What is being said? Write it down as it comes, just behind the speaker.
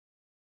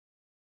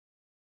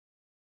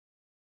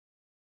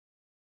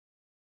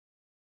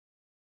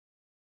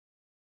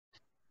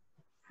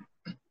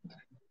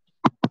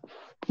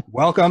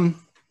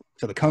Welcome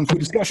to the Kung Fu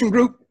discussion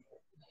group.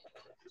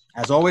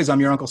 As always, I'm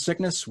your Uncle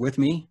Sickness. With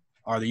me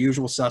are the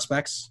usual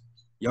suspects.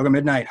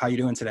 YogaMidnight, how you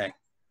doing today?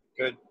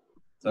 Good.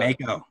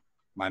 Maeko,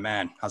 my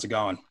man, how's it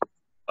going?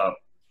 Oh,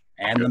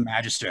 and good. The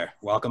Magister,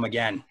 welcome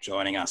again,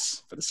 joining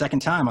us for the second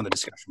time on the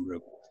discussion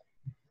group.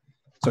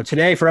 So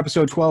today, for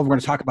episode 12, we're going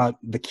to talk about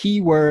the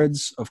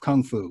keywords of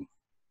Kung Fu.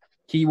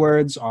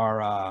 Keywords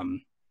are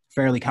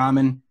fairly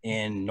common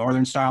in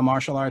Northern style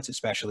martial arts,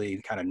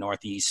 especially kind of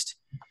Northeast,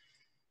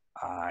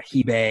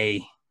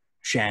 Hebei,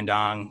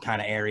 Shandong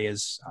kind of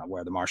areas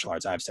where the martial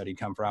arts I've studied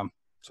come from.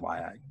 That's why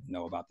I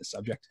know about this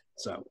subject.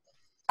 So,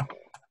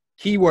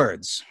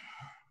 keywords,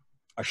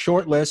 a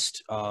short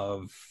list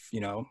of,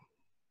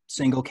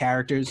 single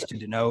characters to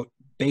denote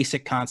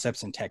basic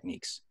concepts and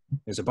techniques.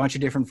 There's a bunch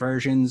of different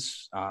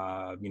versions,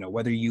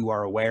 whether you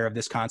are aware of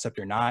this concept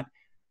or not.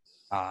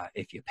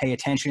 If you pay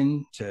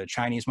attention to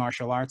Chinese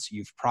martial arts,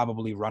 you've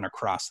probably run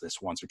across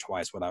this once or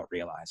twice without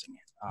realizing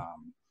it.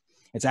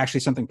 It's actually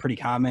something pretty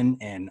common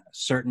in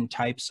certain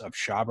types of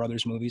Shaw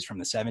Brothers movies from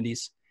the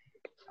 70s.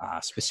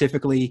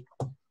 Specifically,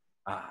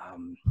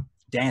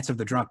 Dance of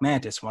the Drunk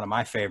Mantis, one of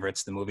my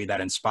favorites, the movie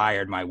that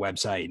inspired my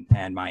website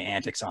and my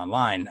antics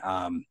online.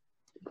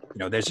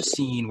 There's a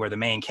scene where the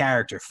main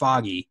character,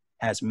 Foggy,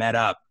 has met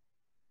up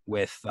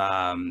with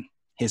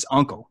his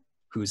uncle,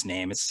 whose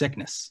name is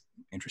Sickness,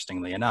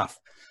 interestingly enough.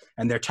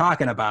 And they're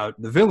talking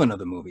about the villain of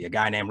the movie, a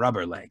guy named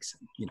Rubber Legs.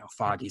 And,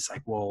 Foggy's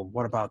like, well,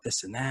 what about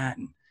this and that?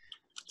 And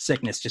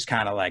Sickness just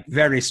kind of like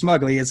very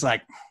smugly is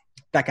like,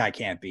 that guy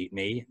can't beat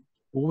me.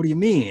 Well, what do you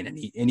mean?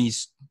 And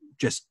he's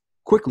just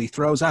quickly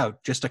throws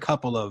out just a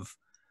couple of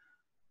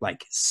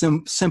like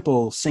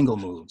simple single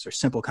moves or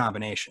simple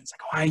combinations.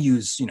 Like, I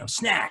use,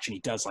 snatch, and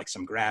he does like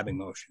some grabbing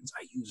motions.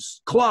 I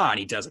use claw, and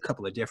he does a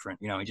couple of different,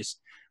 he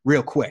just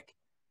real quick.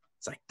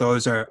 It's like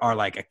those are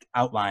like an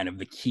outline of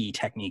the key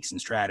techniques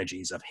and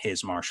strategies of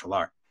his martial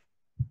art.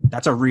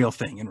 That's a real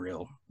thing in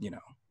real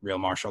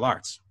martial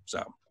arts.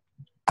 So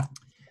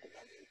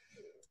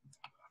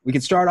we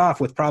could start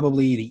off with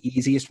probably the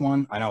easiest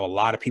one. I know a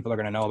lot of people are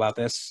going to know about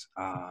this.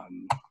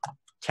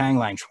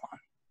 Tanglangquan,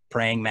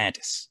 praying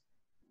mantis.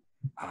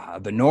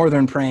 The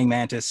northern praying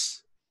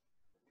mantis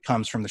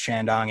comes from the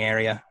Shandong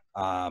area.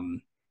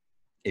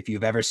 If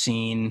you've ever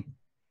seen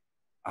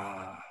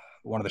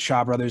one of the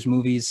Shaw Brothers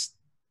movies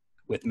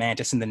with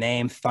mantis in the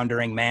name,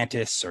 Thundering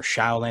Mantis or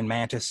Shaolin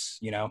Mantis,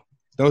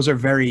 those are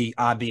very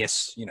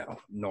obvious,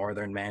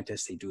 northern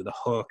mantis. They do the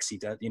hooks. He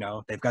does,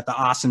 they've got the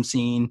awesome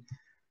scene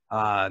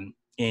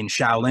in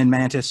Shaolin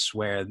Mantis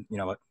where,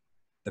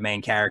 the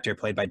main character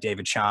played by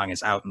David Chong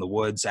is out in the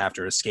woods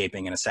after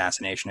escaping an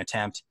assassination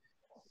attempt.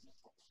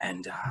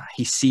 And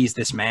he sees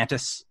this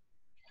mantis,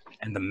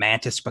 and the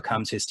mantis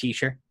becomes his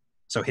teacher.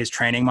 So his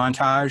training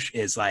montage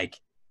is like,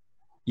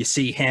 you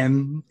see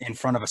him in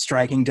front of a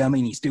striking dummy,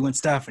 and he's doing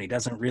stuff, and he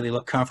doesn't really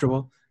look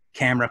comfortable.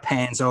 Camera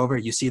pans over.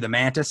 You see the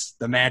mantis.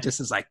 The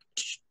mantis is like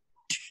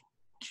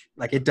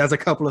it does a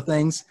couple of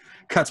things,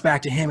 cuts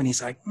back to him, and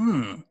he's like,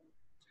 And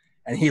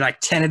he like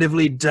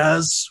tentatively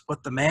does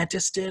what the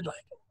mantis did, like,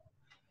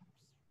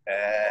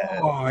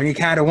 and he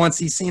kind of, once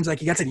he seems like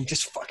he gets it, he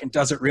just fucking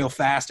does it real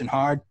fast and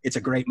hard. It's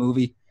a great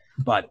movie.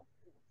 But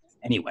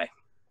anyway,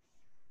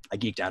 I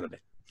geeked out of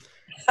it.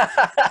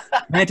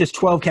 Mantis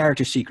 12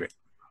 character secret.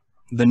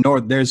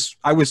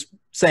 I was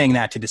saying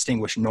that to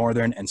distinguish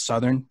northern and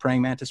southern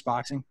praying mantis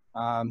boxing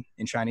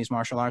in Chinese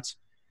martial arts.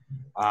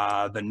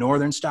 The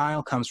northern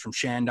style comes from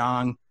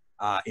Shandong.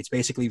 It's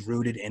basically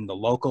rooted in the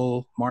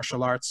local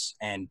martial arts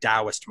and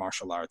Taoist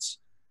martial arts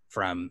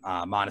from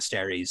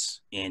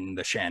monasteries in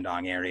the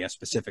Shandong area,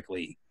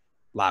 specifically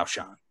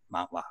Laoshan,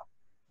 Mount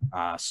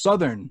Lao.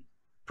 Southern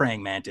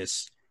praying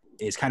mantis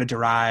is kind of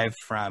derived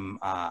from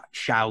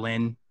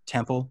Shaolin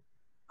temple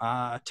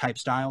type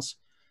styles.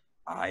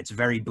 It's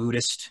very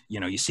Buddhist.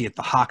 You see it,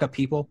 the Hakka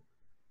people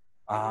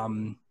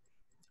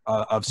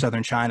of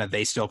southern China,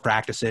 they still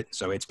practice it.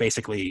 So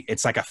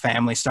it's like a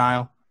family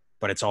style,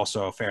 but it's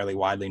also fairly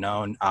widely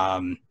known.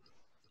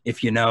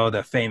 If you know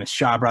the famous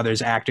Shaw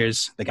Brothers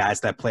actors, the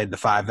guys that played the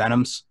Five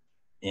Venoms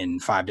in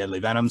Five Deadly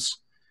Venoms,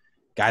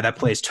 guy that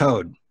plays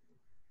Toad,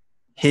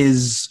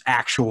 his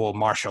actual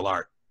martial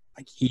art,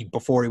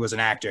 before he was an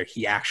actor,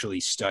 he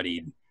actually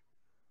studied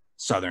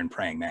Southern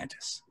praying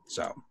mantis.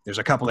 So there's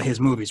a couple of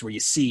his movies where you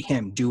see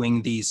him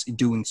doing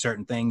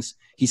certain things.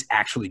 He's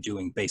actually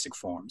doing basic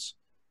forms,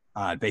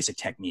 basic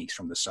techniques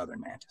from the Southern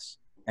mantis.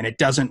 And it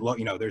doesn't look,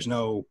 there's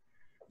no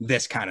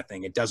this kind of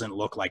thing. It doesn't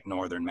look like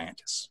Northern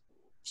mantis.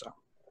 So.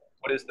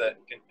 What is the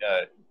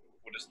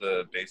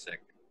basic,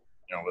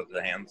 what do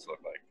the hands look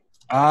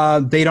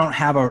like? They don't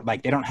have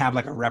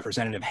a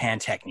representative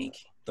hand technique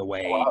the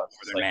way Northern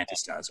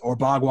mantis does. Or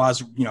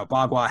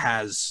Bagua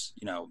has,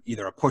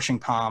 either a pushing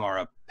palm or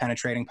a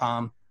penetrating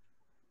palm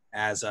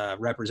as a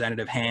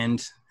representative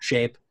hand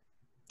shape.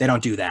 They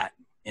don't do that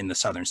in the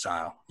Southern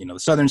style. The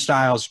Southern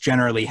styles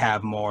generally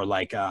have more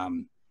like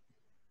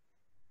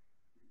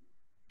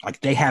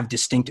they have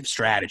distinctive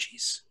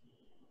strategies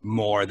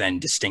more than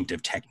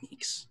distinctive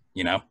techniques.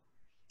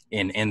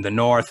 In the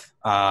North,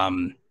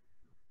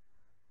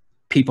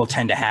 people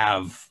tend to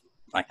have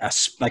like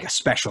a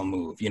special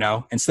move, you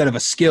know, instead of a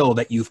skill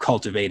that you've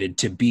cultivated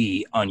to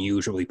be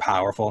unusually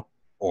powerful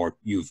or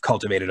you've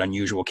cultivated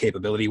unusual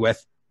capability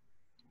with.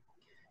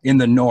 In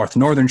the North,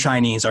 Northern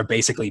Chinese are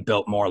basically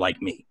built more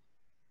like me.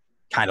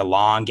 Kind of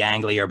long,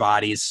 ganglier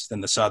bodies than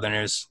the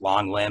Southerners,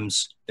 long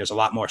limbs. There's a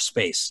lot more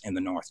space in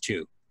the North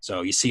too.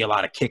 So you see a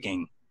lot of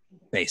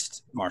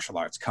kicking-based martial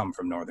arts come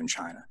from Northern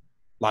China.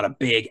 A lot of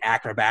big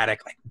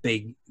acrobatic, like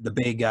the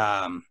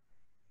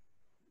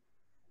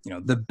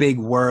big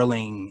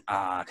whirling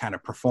kind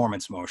of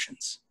performance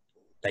motions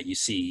that you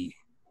see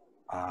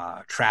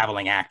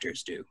traveling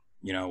actors do,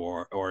 you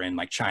know, or in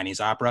like Chinese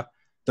opera.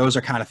 Those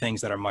are kind of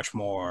things that are much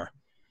more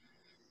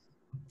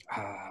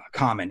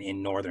common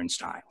in Northern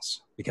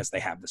styles because they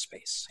have the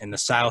space. In the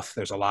South,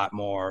 there's a lot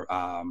more,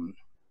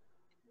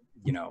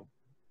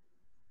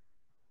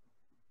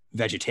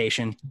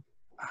 vegetation.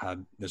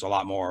 There's a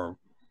lot more,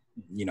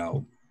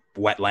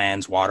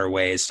 wetlands,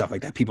 waterways, stuff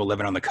like that. People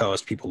living on the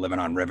coast, people living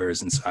on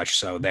rivers and such.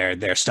 So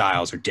their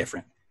styles are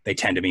different. They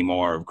tend to be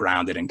more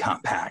grounded and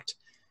compact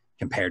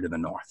compared to the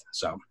North.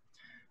 So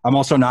I'm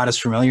also not as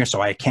familiar,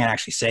 so I can't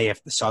actually say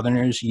if the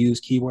Southerners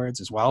use keywords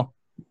as well.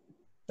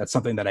 That's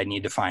something that I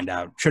need to find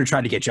out. Should have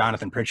tried to get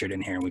Jonathan Pritchard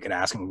in here and we could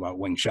ask him about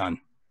Wing Chun.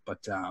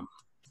 But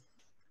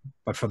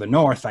for the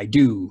North, I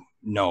do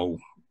know,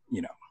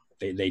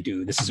 they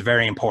do. This is a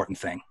very important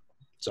thing.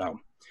 So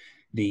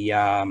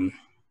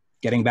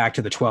getting back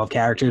to the 12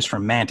 characters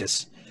from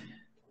Mantis,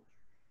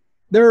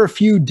 there are a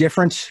few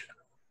different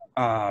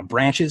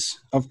branches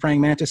of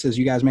Praying Mantis, as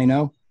you guys may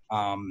know.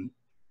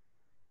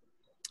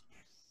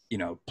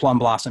 Plum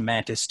Blossom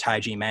Mantis,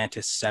 Taiji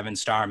Mantis,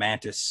 7-Star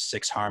Mantis,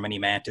 6-Harmony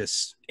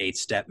Mantis,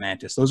 8-Step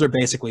Mantis. Those are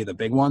basically the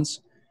big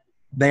ones.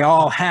 They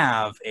all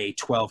have a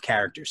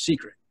 12-character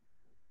secret,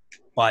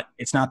 but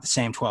it's not the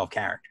same 12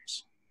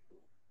 characters.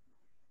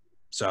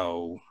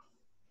 So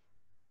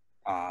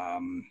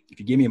if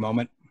you give me a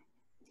moment,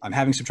 I'm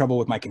having some trouble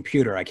with my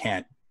computer. I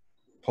can't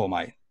pull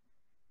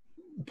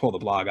the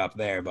blog up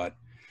there, but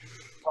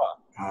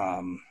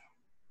I'll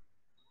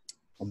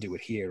do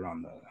it here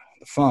on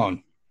the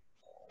phone.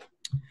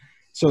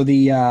 So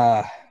the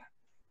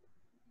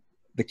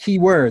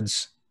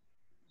keywords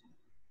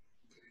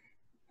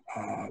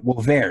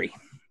will vary.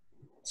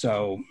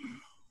 So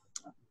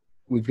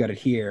we've got it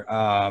here.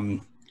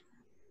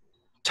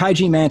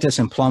 Taiji Mantis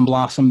and Plum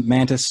Blossom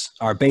Mantis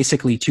are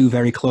basically two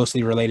very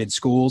closely related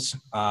schools.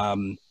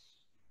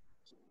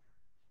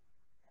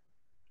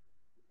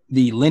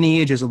 The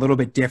lineage is a little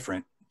bit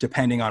different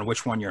depending on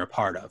which one you're a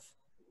part of.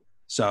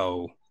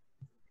 So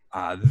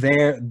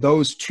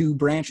those two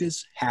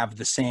branches have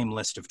the same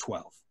list of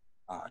 12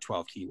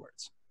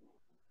 keywords.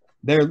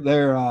 Their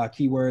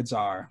keywords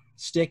are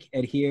stick,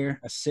 adhere,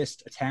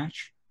 assist,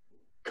 attach,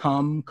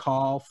 come,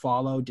 call,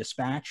 follow,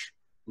 dispatch,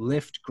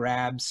 lift,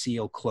 grab,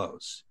 seal,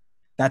 close.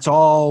 That's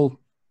all.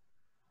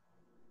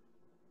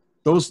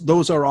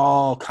 Those are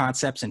all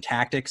concepts and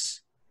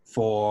tactics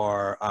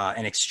for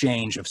an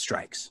exchange of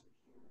strikes.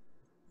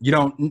 You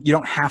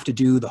don't have to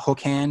do the hook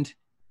hand,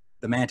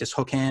 the Mantis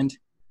hook hand,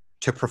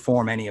 to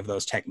perform any of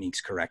those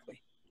techniques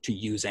correctly, to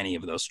use any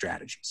of those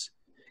strategies.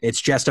 It's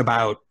just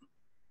about,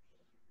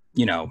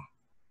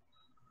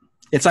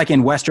 it's like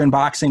in Western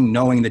boxing,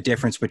 knowing the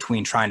difference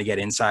between trying to get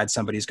inside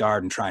somebody's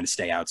guard and trying to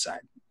stay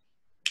outside.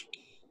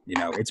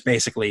 It's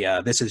basically,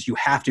 you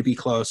have to be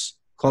close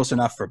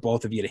enough for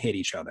both of you to hit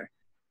each other.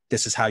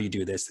 This is how you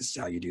do this. This is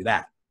how you do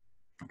that.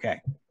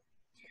 Okay.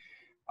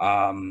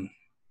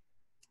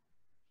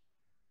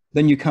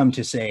 Then you come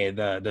to, say,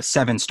 the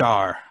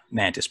 7-Star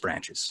Mantis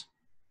branches.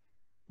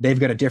 They've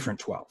got a different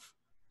 12.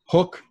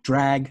 Hook,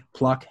 drag,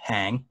 pluck,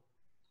 hang.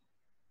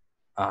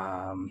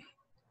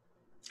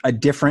 A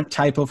different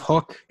type of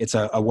hook. It's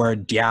a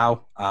word,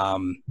 diao.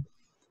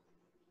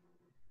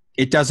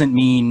 It doesn't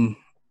mean,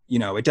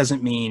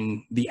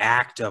 the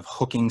act of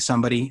hooking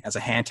somebody as a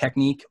hand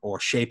technique or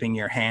shaping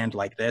your hand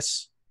like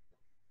this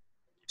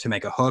to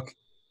make a hook.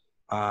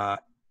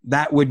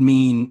 That would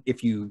mean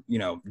if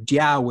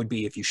diao would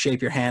be if you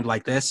shape your hand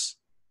like this,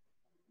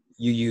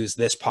 you use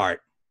this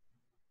part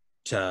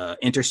to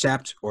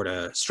intercept or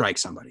to strike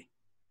somebody.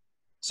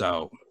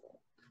 So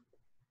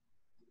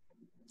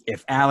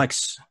if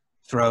Alex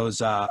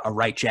throws a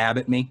right jab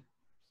at me,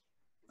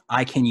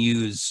 I can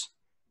use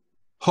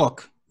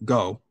hook,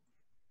 go,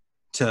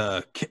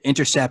 to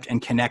intercept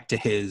and connect to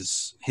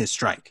his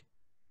strike.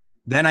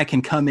 Then I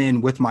can come in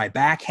with my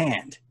back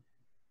hand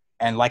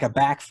and like a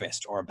back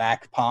fist or a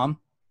back palm,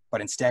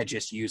 but instead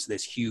just use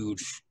this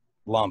huge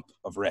lump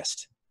of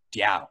wrist,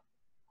 diao,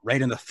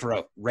 right in the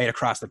throat, right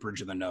across the bridge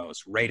of the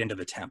nose, right into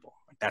the temple.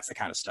 That's the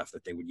kind of stuff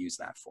that they would use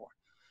that for.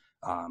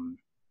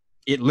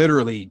 It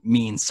literally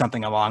means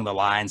something along the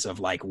lines of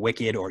like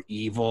wicked or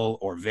evil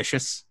or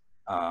vicious,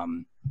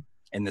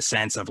 in the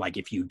sense of like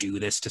if you do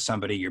this to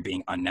somebody, you're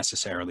being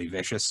unnecessarily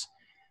vicious.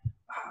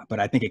 But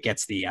I think it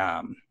gets the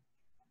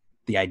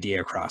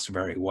idea across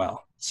very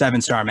well.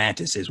 7-Star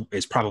Mantis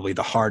is probably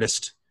the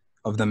hardest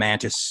of the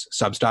Mantis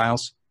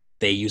substyles.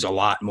 They use a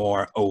lot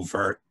more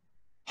overt,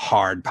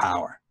 hard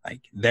power.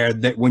 Like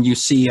when you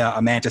see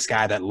a Mantis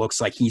guy that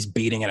looks like he's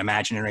beating an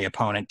imaginary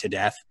opponent to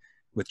death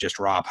with just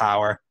raw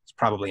power, it's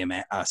probably a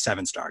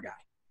 7-star guy.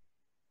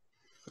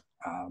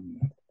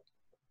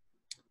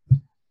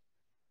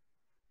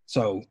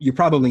 So you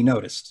probably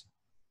noticed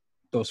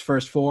those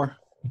first 4,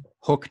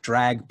 hook,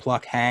 drag,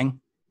 pluck,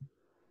 hang.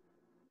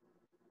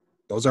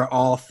 Those are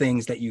all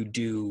things that you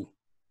do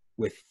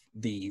with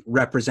the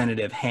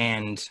representative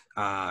hand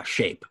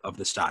shape of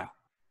the style.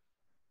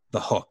 The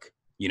hook,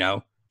 you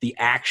know, the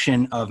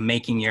action of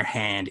making your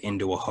hand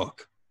into a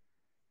hook.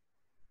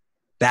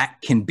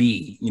 That can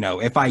be, you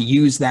know, if I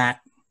use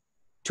that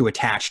to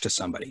attach to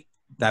somebody,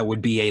 that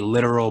would be a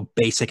literal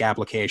basic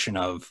application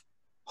of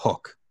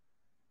hook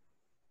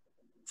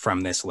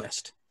from this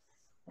list.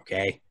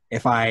 Okay.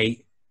 If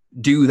I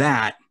do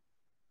that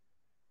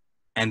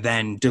and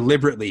then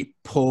deliberately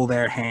pull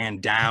their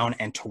hand down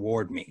and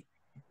toward me,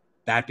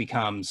 that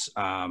becomes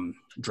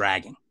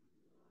dragging,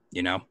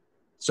 you know?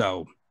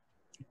 So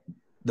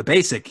the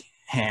basic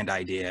hand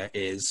idea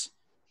is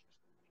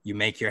you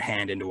make your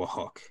hand into a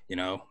hook, you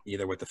know,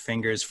 either with the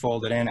fingers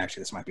folded in.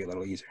 Actually, this might be a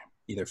little easier.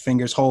 Either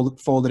fingers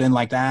folded in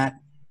like that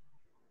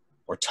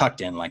or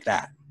tucked in like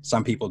that.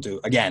 Some people do.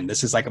 Again,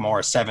 this is like a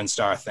more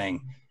 7-star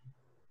thing.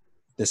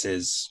 This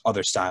is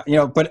other style, you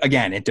know, but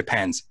again, it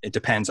depends. It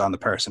depends on the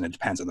person. It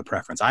depends on the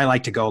preference. I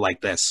like to go like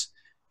this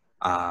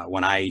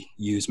when I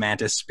use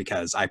Mantis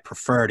because I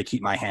prefer to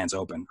keep my hands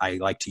open. I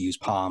like to use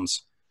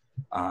palms.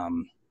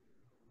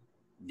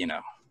 You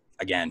know,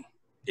 again,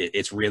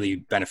 it's really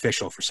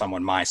beneficial for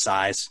someone my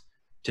size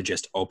to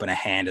just open a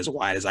hand as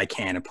wide as I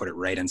can and put it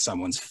right in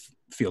someone's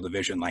field of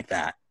vision like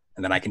that.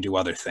 And then I can do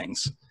other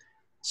things.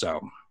 So,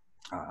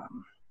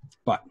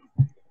 but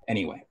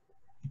anyway,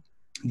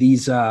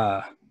 these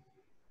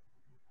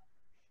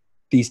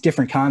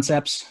different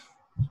concepts,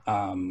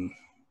 I'll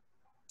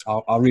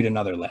read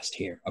another list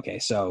here. Okay,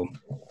 so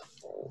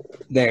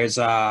there's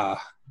that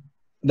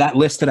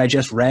list that I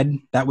just read.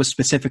 That was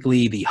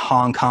specifically the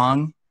Hong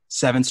Kong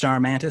 7-star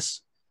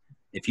Mantis.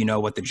 If you know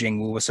what the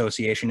Jingwu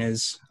Association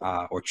is,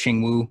 or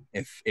Qingwu,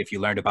 if you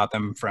learned about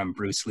them from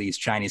Bruce Lee's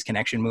Chinese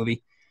Connection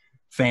movie.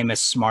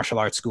 Famous martial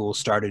arts school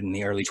started in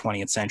the early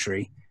 20th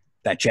century.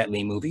 That Jet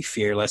Li movie,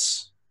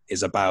 Fearless,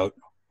 is about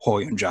Ho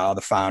Yun-jia,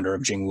 the founder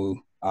of Jingwu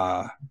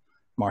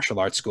martial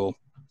arts school.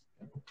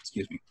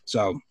 Excuse me.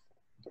 So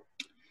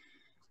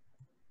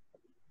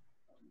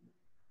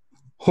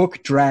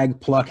hook, drag,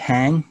 pluck,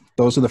 hang.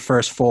 Those are the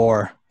first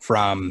 4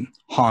 from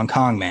Hong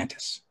Kong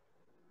Mantis.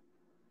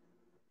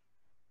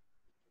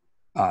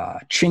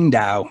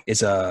 Qingdao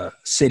is a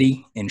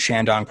city in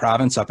Shandong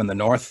province up in the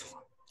north.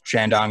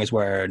 Shandong is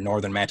where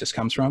Northern Mantis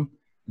comes from.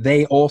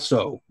 They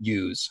also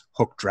use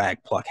hook,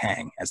 drag, pluck,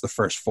 hang as the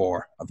first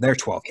 4 of their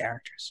 12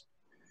 characters.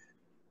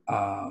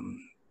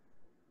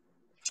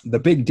 The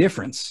big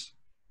difference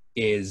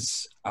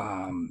is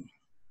the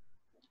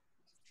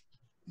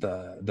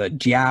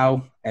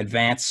Jiao,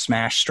 Advance,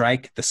 Smash,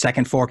 Strike, the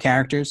second 4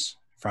 characters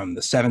from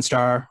the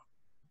 7-star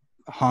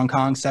Hong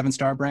Kong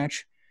 7-star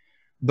branch.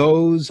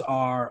 Those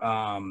are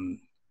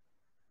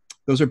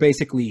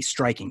basically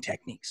striking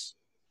techniques.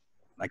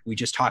 Like we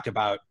just talked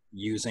about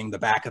using the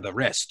back of the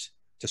wrist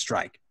to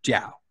strike,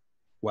 Jiao.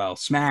 Well,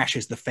 Smash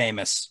is the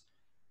famous,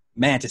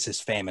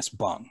 Mantis's famous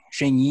bung.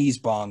 Xing Yi's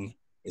bung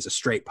is a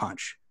straight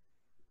punch.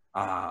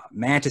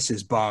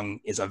 Mantis's bung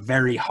is a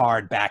very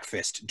hard back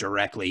fist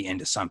directly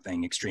into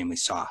something extremely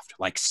soft,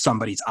 like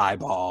somebody's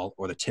eyeball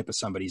or the tip of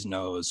somebody's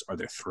nose or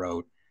their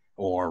throat,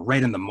 or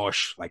right in the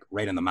mush, like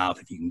right in the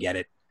mouth if you can get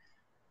it.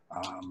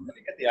 How do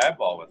you get the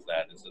eyeball with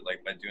that? Is it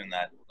like by doing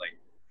that, like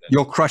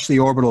you'll crush the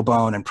orbital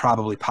bone and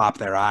probably pop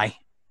their eye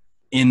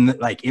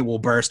like it will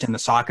burst in the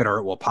socket or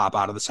it will pop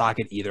out of the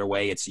socket. Either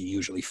way, it's a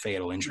usually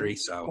fatal injury.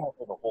 So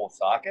for the whole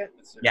socket?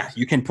 Yeah,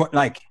 you can put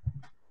like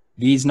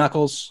these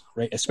knuckles,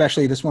 right,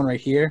 especially this one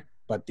right here,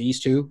 but these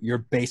two, you're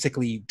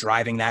basically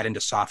driving that into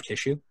soft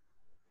tissue.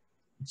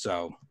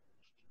 So,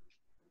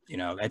 you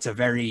know, that's a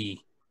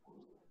very,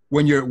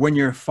 when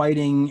you're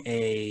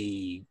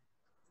fighting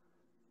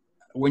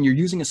when you're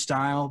using a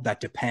style that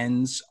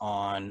depends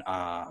on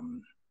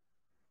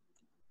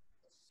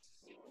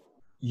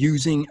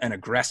using an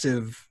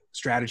aggressive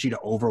strategy to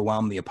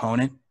overwhelm the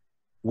opponent,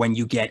 when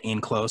you get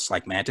in close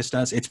like Mantis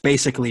does, it's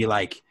basically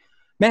like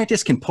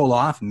Mantis can pull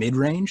off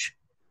mid-range,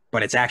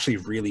 but it's actually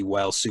really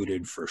well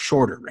suited for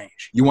shorter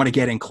range. You want to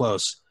get in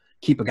close,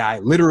 keep a guy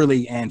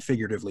literally and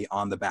figuratively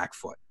on the back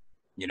foot,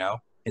 you know,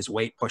 his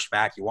weight pushed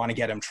back. You want to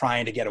get him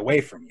trying to get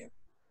away from you.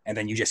 And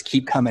then you just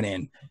keep coming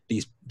in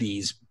these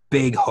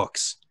big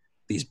hooks,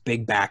 these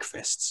big back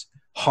fists,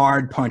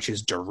 hard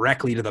punches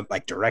directly to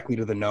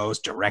the nose,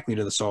 directly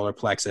to the solar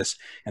plexus,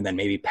 and then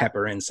maybe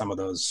pepper in some of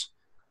those,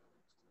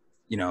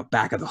 you know,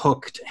 back of the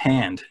hooked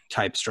hand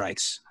type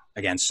strikes.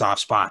 Again,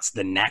 soft spots,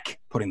 the neck,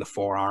 putting the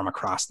forearm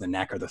across the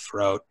neck or the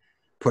throat,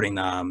 putting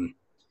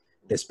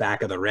this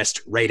back of the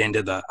wrist right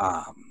into the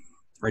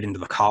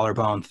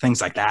collarbone,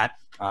 things like that.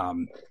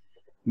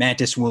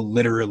 Mantis will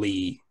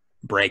literally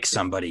break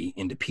somebody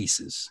into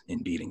pieces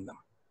in beating them.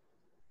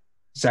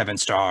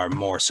 7-star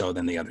more so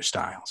than the other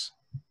styles.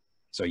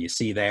 So you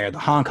see there, the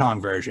Hong Kong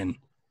version,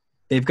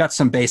 they've got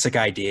some basic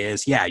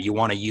ideas. Yeah, you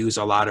want to use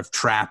a lot of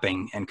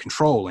trapping and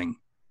controlling,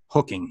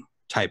 hooking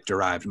type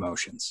derived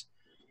motions.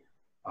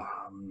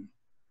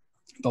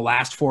 The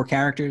last 4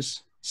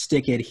 characters,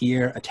 stick,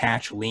 adhere,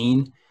 attach,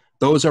 lean,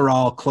 those are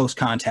all close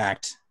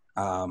contact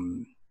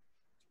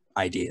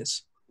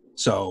ideas.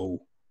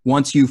 So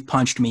once you've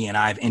punched me and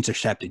I've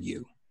intercepted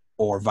you,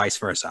 or vice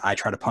versa, I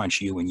try to punch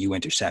you and you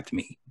intercept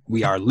me,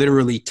 we are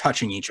literally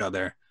touching each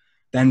other.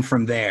 Then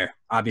from there,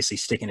 obviously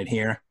stick and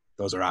adhere,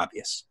 those are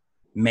obvious.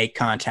 Make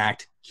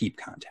contact, keep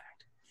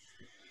contact.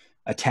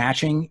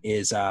 Attaching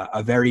is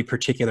a very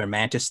particular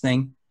Mantis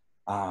thing.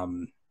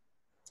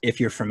 If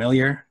you're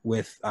familiar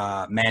with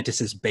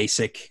Mantis's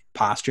basic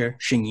posture,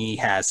 Xingyi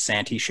has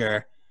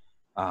Santi-Shur,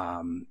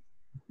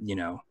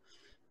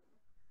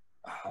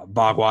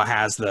 Bagua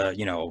has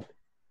the,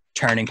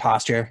 turning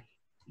posture,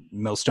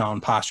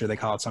 millstone posture, they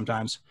call it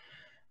sometimes.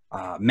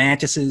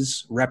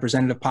 Mantis's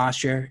representative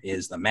posture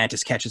is the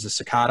Mantis catches a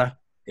cicada.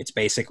 It's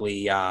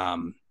basically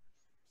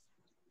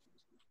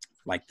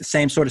like the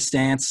same sort of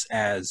stance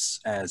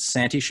as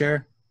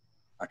Santi-Shur,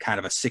 a kind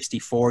of a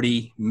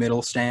 60-40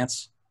 middle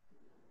stance,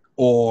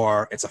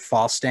 or it's a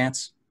false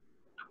stance.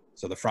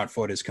 So the front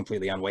foot is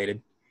completely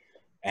unweighted,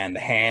 and the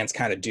hands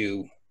kind of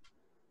do,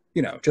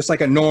 just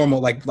like a normal,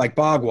 like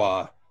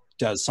Bagua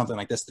does something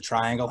like this, the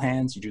triangle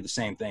hands, you do the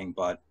same thing,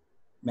 but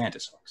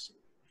Mantis hooks.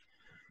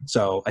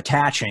 So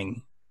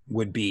attaching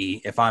would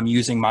be, if I'm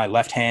using my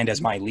left hand as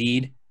my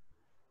lead,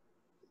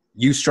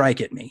 you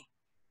strike at me.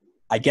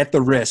 I get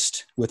the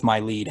wrist with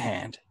my lead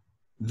hand.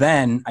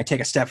 Then I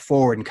take a step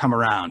forward and come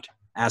around.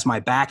 As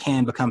my back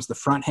hand becomes the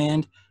front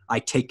hand, I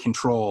take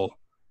control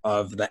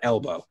of the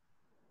elbow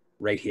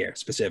right here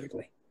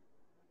specifically.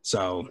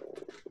 So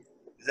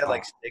is that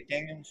like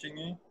sticking in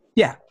Xingyi?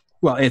 Yeah.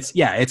 Well, it's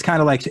kind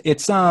of like,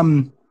 it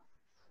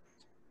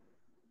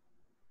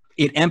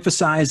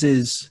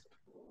emphasizes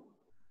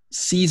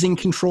seizing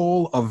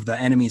control of the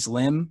enemy's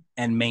limb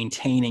and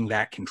maintaining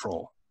that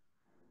control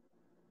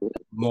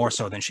more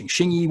so than Xingyi.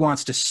 Xingyi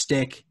wants to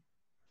stick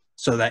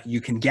so that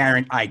you can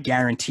I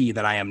guarantee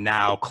that I am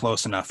now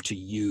close enough to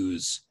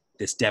use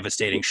this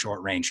devastating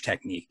short range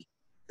technique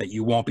that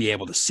you won't be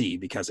able to see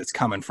because it's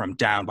coming from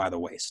down by the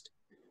waist.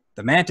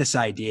 The Mantis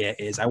idea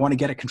is I want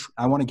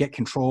to get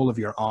control of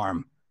your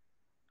arm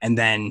and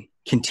then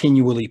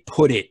continually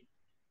put it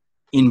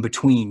in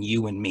between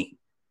you and me.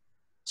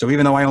 So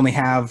even though I only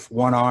have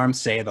one arm,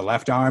 say the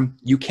left arm,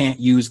 you can't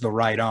use the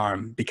right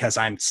arm because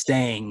I'm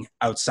staying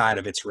outside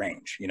of its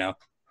range,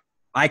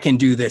 I can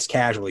do this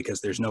casually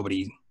because there's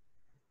nobody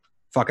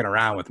fucking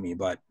around with me,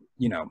 but,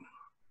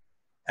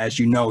 as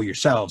you know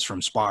yourselves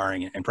from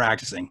sparring and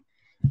practicing,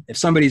 if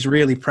somebody's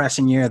really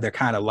pressing you, they're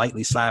kind of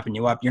lightly slapping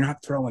you up, you're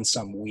not throwing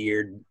some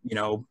weird,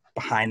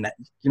 behind that.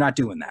 You're not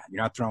doing that.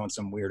 You're not throwing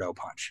some weirdo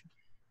punch.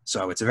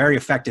 So it's a very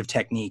effective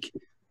technique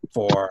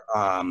for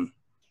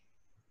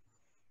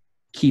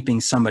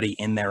keeping somebody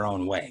in their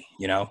own way,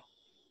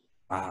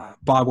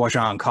 Bagua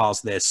Zhang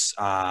calls this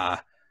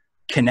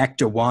connect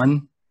to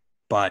one,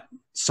 but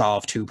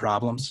solve 2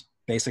 problems,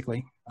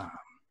 basically.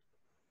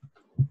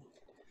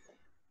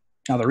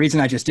 Now, the reason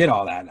I just did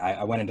all that,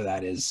 I went into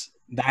that, is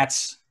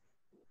that's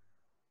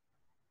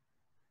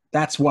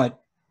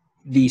what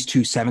these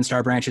 2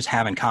 7-star branches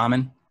have in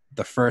common,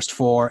 the first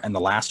 4 and the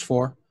last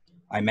 4.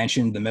 I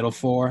mentioned the middle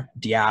 4,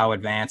 Diao,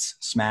 advance,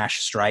 smash,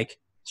 strike.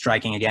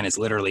 Striking, again, is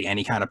literally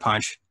any kind of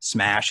punch.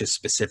 Smash is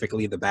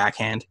specifically the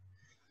backhand.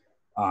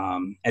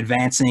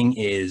 Advancing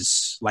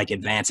is like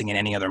advancing in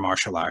any other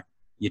martial art.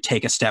 You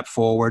take a step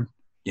forward,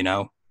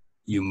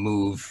 you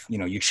move,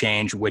 you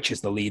change which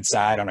is the lead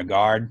side on a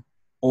guard,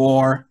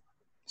 or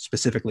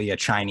specifically a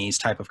Chinese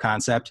type of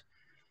concept.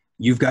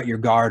 You've got your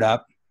guard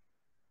up.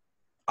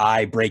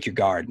 I break your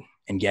guard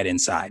and get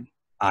inside.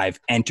 I've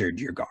entered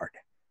your guard.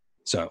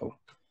 So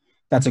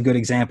that's a good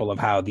example of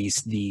how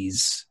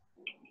these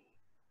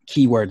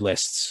keyword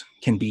lists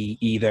can be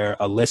either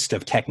a list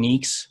of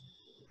techniques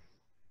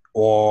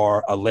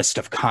or a list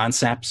of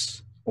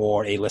concepts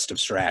or a list of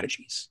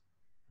strategies.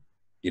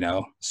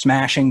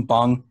 Smashing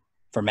bung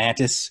for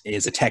Mantis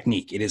is a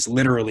technique. It is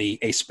literally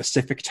a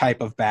specific type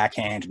of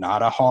backhand,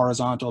 not a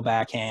horizontal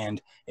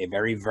backhand, a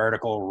very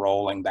vertical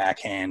rolling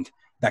backhand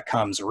that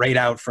comes right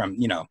out from,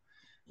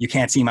 you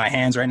can't see my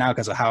hands right now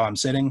because of how I'm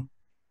sitting.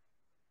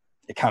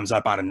 It comes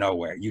up out of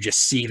nowhere. You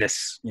just see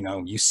this,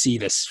 you see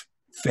this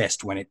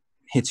fist when it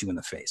hits you in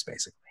the face,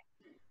 basically.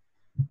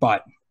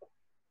 But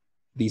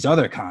these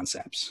other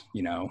concepts,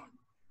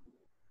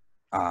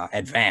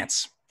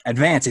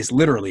 advance is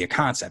literally a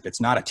concept.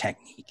 It's not a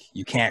technique.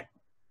 You can't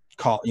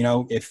call,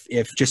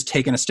 if just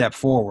taking a step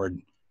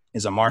forward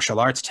is a martial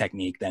arts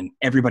technique, then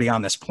everybody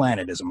on this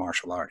planet is a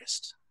martial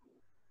artist,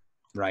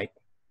 right?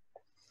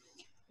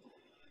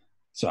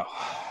 So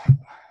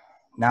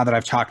now that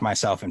I've talked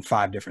myself in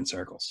 5 different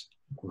circles,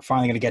 we're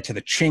finally going to get to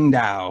the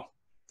Qingdao,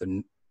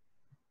 the,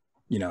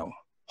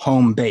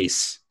 home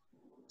base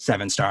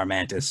 7-star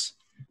Mantis.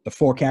 The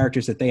 4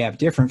 characters that they have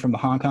different from the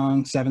Hong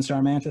Kong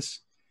 7-star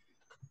Mantis.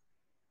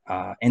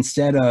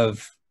 Instead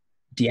of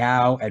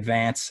Diao,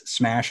 advance,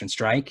 smash, and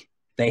strike.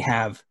 They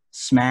have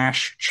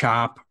smash,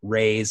 chop,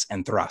 raise,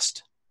 and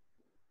thrust.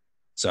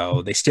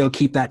 So they still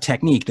keep that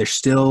technique. They're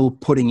still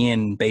putting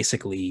in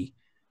basically,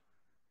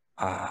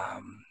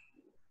 8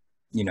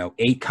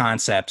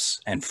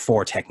 concepts and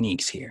 4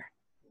 techniques here.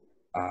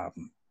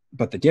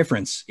 But the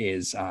difference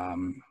is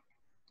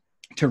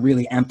to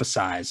really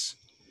emphasize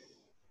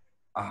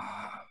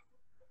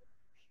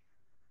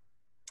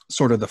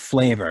sort of the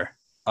flavor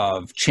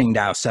of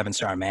Qingdao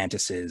 7-star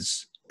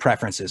Mantis's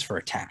preferences for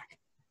attack.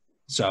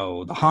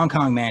 So the Hong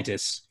Kong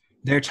Mantis,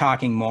 they're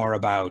talking more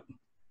about,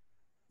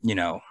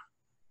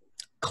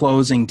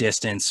 closing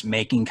distance,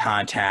 making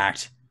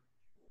contact,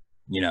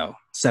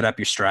 set up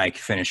your strike,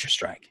 finish your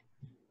strike.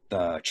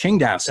 The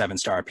Qingdao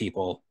 7-star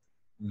people,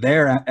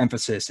 their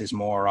emphasis is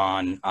more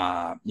on,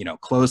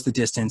 close the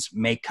distance,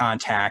 make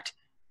contact.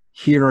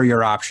 Here are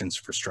your options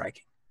for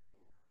striking.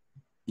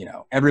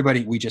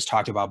 Everybody, we just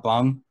talked about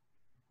bung,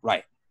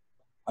 right?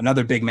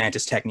 Another big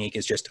Mantis technique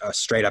is just a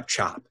straight up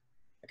chop,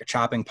 like a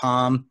chopping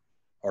palm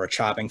or a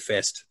chopping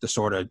fist, the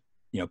sort of,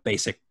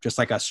 basic, just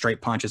like a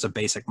straight punch is a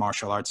basic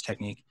martial arts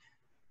technique.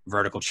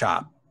 Vertical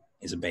chop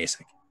is a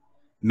basic.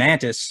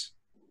 Mantis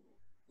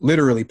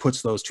literally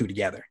puts those two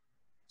together.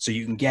 So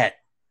you can get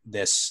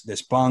this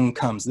bung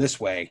comes this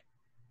way,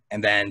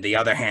 and then the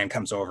other hand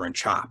comes over and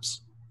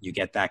chops. You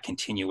get that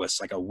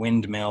continuous, like a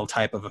windmill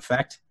type of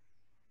effect.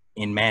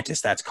 In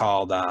Mantis, that's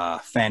called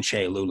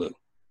Fanshe Lulu.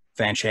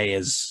 Fanshe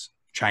is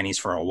Chinese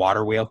for a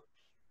water wheel.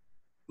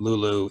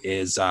 Lulu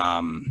is,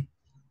 a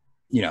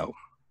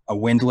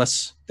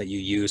windlass that you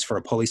use for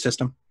a pulley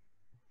system.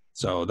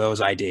 So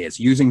those ideas,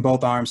 using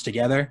both arms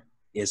together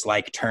is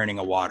like turning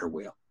a water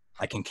wheel.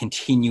 I can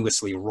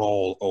continuously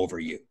roll over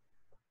you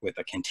with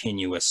a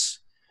continuous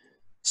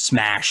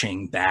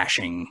smashing,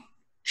 bashing,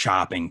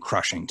 chopping,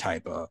 crushing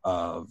type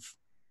of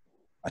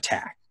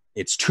attack.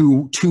 It's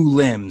two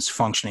limbs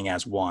functioning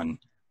as one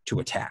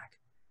to attack.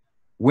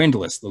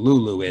 Windlass, the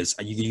Lulu, is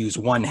you use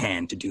one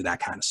hand to do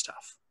that kind of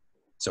stuff.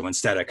 So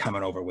instead of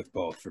coming over with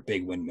both for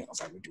big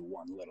windmills, I would do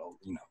one little,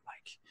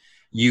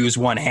 use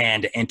one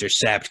hand to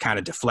intercept, kind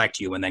of deflect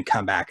you, and then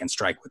come back and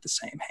strike with the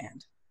same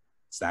hand.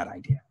 It's that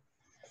idea.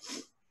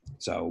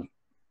 So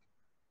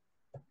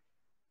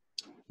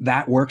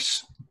that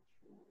works.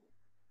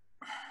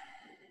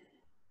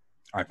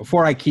 All right,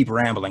 before I keep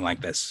rambling like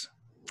this,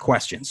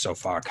 questions so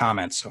far,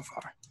 comments so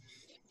far.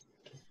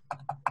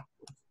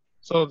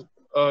 So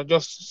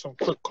just some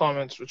quick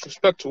comments with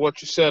respect to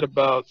what you said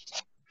about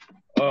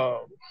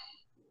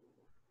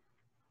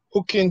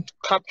hooking,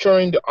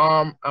 capturing the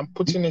arm and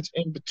putting it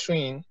in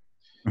between,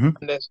 and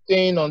then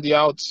staying on the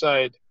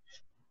outside.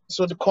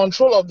 So the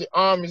control of the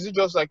arm, is it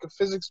just like a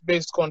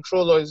physics-based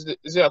control, or is it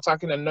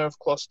attacking the nerve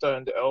cluster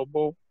and the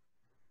elbow?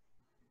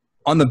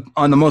 On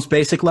the most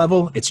basic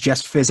level, it's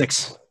just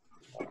physics.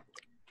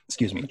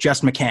 Excuse me,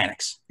 just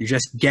mechanics. You're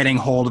just getting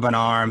hold of an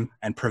arm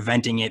and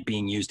preventing it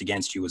being used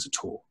against you as a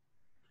tool.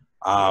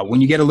 When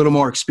you get a little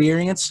more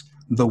experience,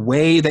 the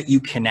way that you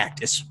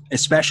connect,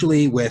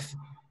 especially with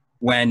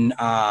when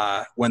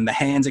the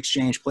hands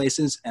exchange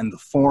places and the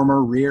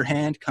former rear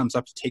hand comes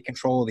up to take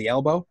control of the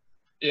elbow,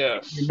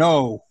 yes, you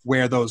know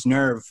where those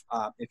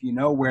if you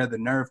know where the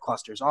nerve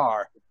clusters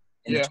are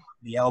in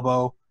the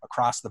elbow,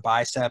 across the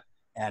bicep,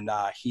 and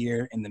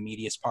here in the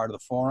medius part of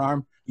the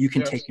forearm, you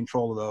can take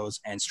control of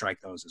those and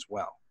strike those as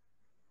well.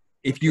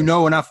 If you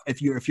know enough,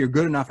 if you're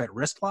good enough at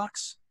wrist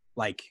locks,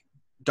 like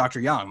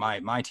Dr. Young,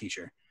 my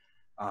teacher,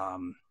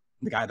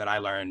 the guy that I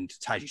learned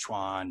Tai Chi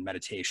Chuan,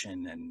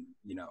 meditation, and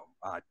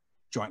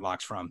joint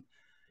locks from,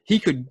 he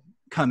could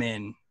come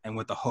in and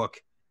with the hook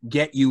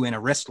get you in a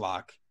wrist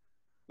lock,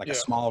 like a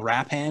small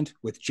wrap hand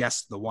with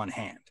just the one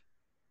hand.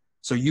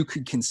 So you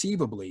could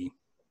conceivably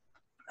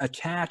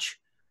attach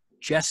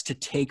just to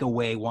take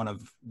away one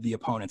of the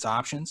opponent's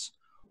options,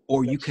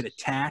 or you could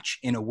attach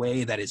in a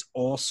way that is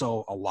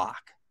also a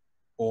lock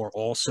or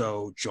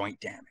also joint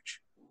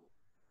damage,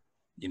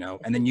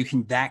 and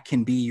then that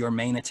can be your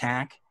main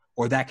attack,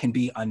 or that can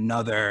be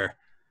another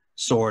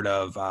sort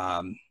of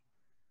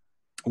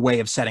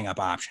way of setting up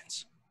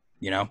options,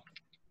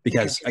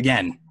 because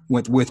again,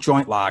 with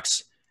joint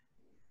locks,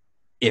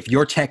 if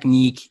your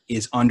technique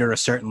is under a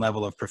certain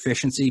level of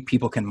proficiency,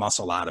 people can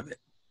muscle out of it.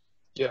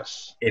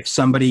 Yes. If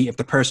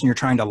the person you're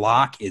trying to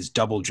lock is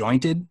double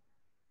jointed,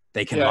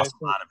 they can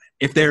muscle out of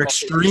it. If they're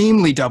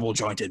extremely double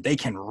jointed, they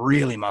can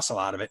really muscle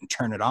out of it and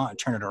turn it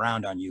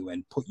around on you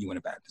and put you in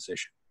a bad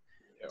position.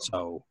 Yeah.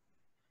 So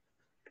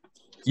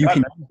you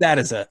can use that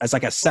as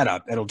like a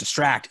setup. It'll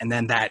distract, and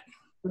then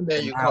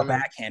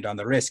backhand on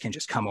the wrist can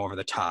just come over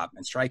the top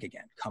and strike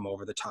again. Come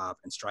over the top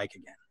and strike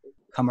again.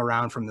 Come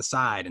around from the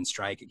side and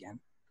strike again.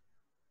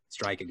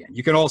 Strike again.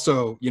 You can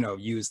also,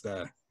 use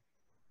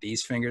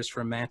these fingers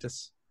from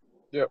Mantis.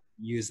 Yep.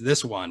 Use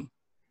this one.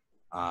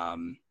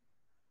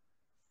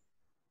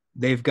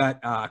 They've got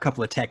a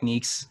couple of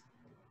techniques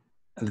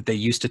that they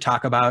used to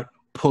talk about,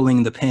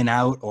 pulling the pin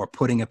out or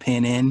putting a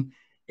pin in.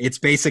 It's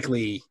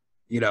basically,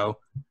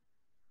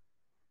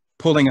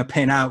 pulling a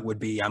pin out would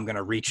be, I'm going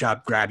to reach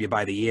up, grab you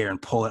by the ear,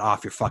 and pull it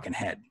off your fucking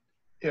head.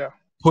 Yeah.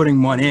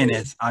 putting one in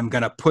is I'm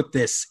going to put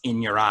this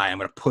in your eye. I'm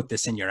going to put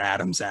this in your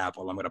Adam's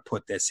apple. I'm going to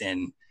put this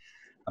in,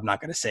 I'm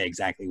not going to say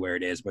exactly where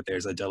it is, but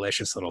there's a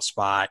delicious little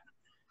spot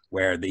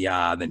where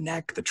the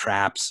neck, the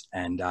traps,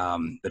 and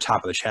the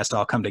top of the chest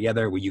all come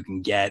together, where you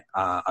can get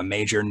a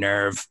major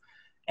nerve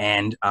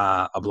and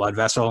a blood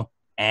vessel.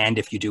 And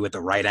if you do it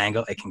the right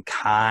angle, it can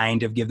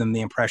kind of give them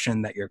the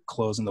impression that you're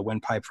closing the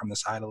windpipe from the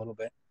side a little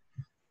bit.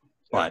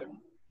 But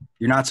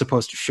you're not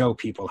supposed to show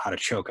people how to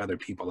choke other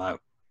people out.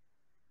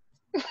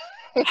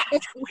 After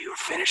we were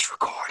finished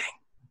recording.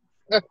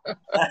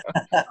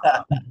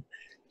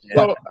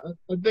 So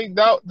I think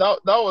that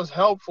was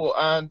helpful.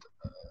 And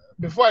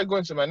before I go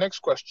into my next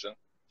question,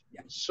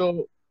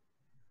 so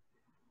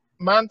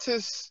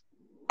mantis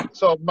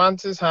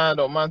hand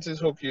or mantis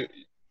hook,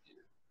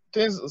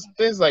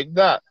 things like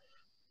that.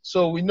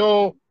 So we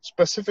know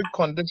specific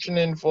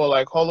conditioning for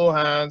like hollow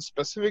hands,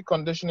 specific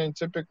conditioning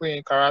typically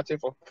in karate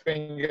for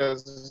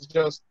fingers is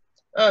just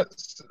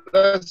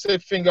let's say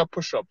finger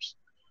push-ups.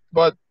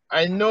 But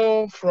I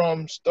know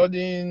from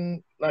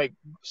studying like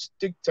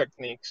stick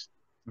techniques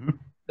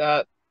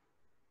that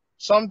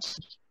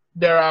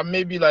there are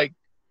maybe like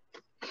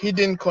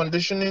hidden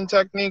conditioning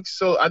techniques.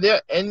 So are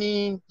there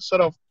any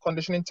sort of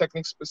conditioning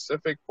techniques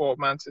specific for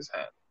mantis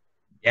hand?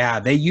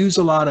 Yeah, they use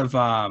a lot of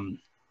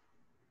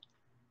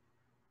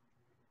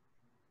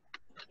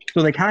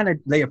so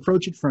they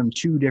approach it from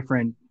two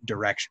different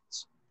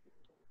directions.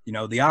 You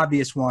know, the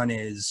obvious one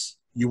is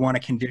you want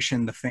to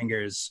condition the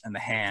fingers and the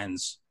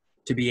hands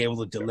to be able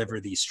to deliver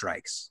these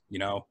strikes. You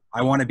know,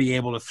 I want to be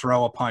able to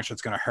throw a punch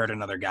that's going to hurt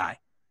another guy.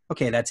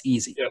 Okay, that's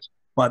easy. Yes.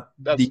 But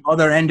the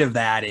other end of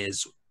that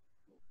is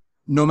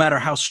no matter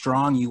how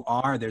strong you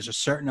are, there's a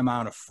certain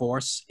amount of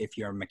force, if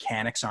your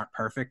mechanics aren't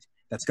perfect,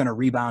 that's going to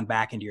rebound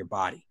back into your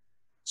body.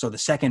 So the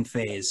second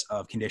phase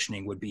of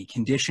conditioning would be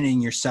conditioning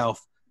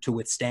yourself to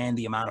withstand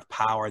the amount of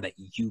power that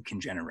you can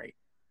generate.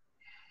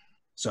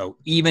 So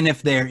even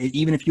if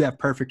you have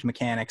perfect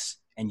mechanics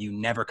and you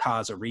never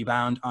cause a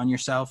rebound on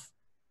yourself,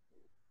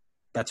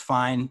 that's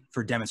fine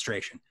for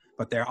demonstration.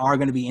 But there are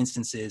going to be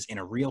instances in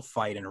a real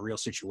fight, in a real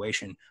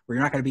situation, where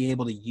you're not going to be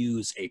able to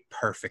use a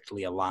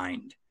perfectly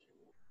aligned,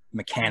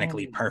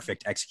 mechanically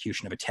perfect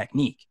execution of a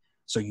technique.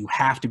 So you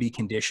have to be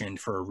conditioned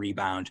for a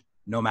rebound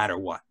no matter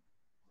what.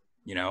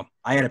 You know,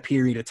 I had a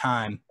period of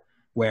time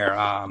where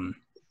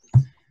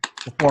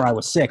before I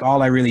was sick,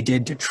 all I really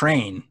did to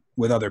train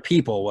with other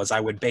people was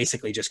I would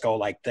basically just go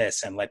like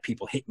this and let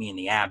people hit me in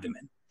the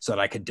abdomen so that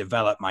I could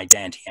develop my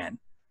dantian.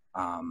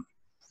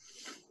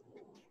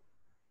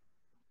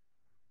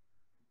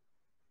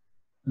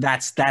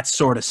 That's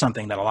sort of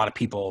something that a lot of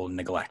people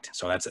neglect.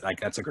 So that's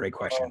a great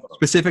question.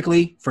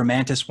 Specifically for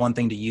mantis, one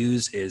thing to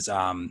use is,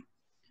 do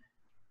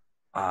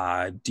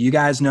you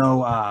guys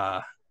know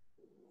a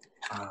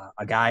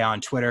guy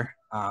on Twitter?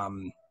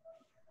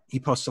 He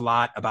posts a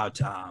lot about,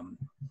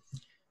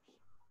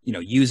 you know,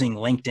 using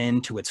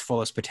LinkedIn to its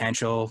fullest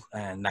potential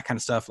and that kind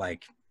of stuff,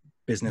 like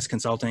business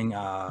consulting.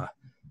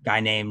 Guy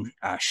named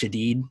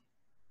Shadid.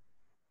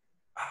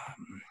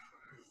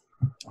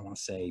 I want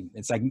to say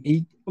it's like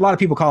a lot of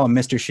people call him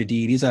Mr.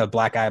 Shadid. He's a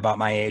black guy about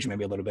my age,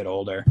 maybe a little bit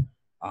older.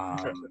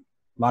 A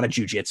lot of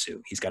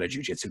jujitsu. He's got a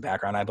jujitsu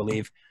background, I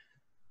believe.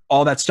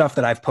 All that stuff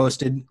that I've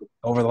posted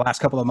over the last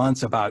couple of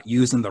months about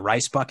using the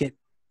rice bucket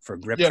for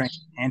grip training,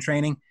 hand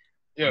training.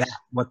 Yes.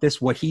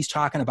 What he's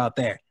talking about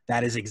there,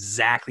 that is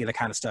exactly the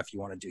kind of stuff you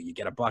want to do. You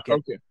get a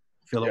bucket,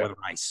 fill it with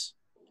rice,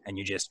 and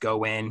you just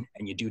go in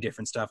and you do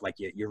different stuff. Like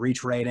you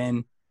reach right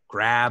in,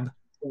 grab,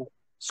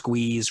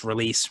 squeeze,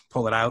 release,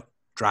 pull it out,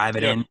 drive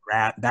it in,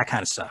 grab, that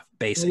kind of stuff.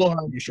 Basic. You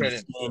condition the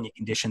skin, you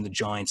condition the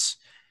joints.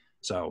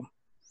 So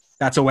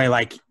that's a way,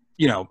 like,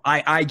 you know,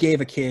 I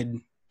gave a kid,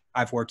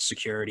 I've worked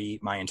security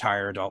my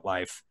entire adult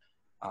life.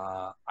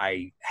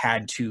 I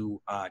had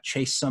to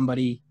chase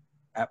somebody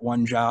at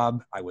one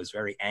job. I was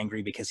very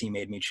angry because he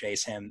made me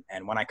chase him.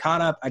 And when I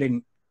caught up, I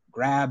didn't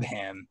grab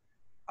him.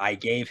 I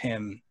gave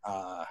him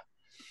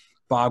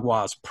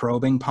Baghua's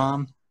probing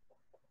palm.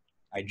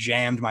 I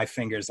jammed my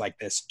fingers like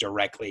this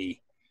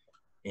directly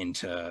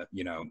into,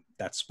 you know,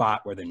 that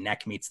spot where the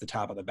neck meets the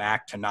top of the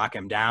back to knock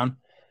him down.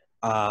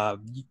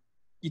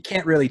 You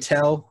can't really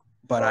tell,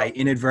 but I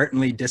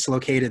inadvertently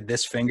dislocated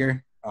this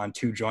finger on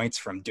 2 joints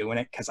from doing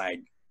it because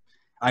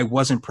I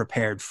wasn't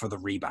prepared for the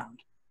rebound.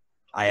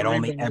 I had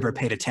only ever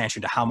paid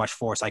attention to how much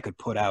force I could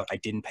put out. I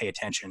didn't pay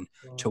attention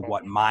to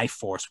what my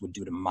force would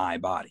do to my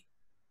body.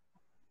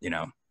 You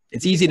know,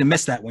 it's easy to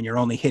miss that when you're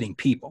only hitting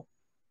people.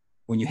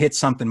 When you hit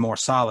something more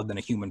solid than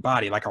a human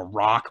body, like a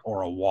rock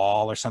or a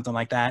wall or something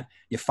like that,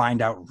 you find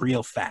out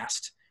real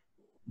fast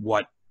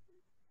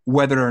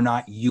whether or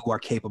not you are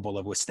capable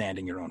of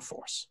withstanding your own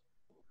force.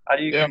 How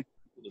do you condition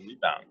the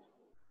rebound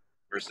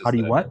versus how do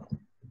you what?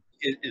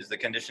 Is the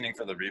conditioning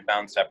for the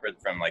rebound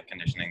separate from like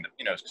conditioning the,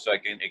 you know, so I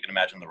can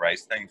imagine the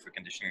rice thing for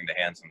conditioning the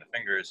hands and the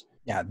fingers.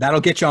 Yeah,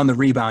 that'll get you on the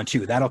rebound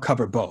too. That'll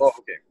cover both. Oh,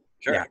 okay.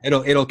 Sure. Yeah,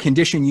 it'll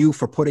condition you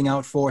for putting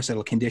out force.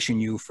 It'll condition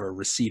you for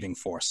receiving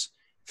force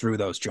through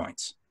those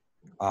joints.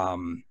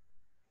 One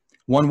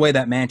way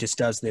that Mantis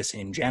does this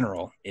in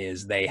general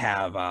is they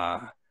have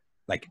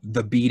like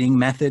the beating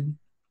method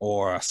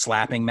or a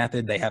slapping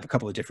method. They have a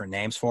couple of different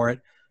names for it,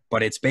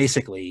 but it's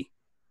basically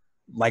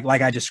like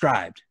I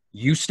described.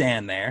 You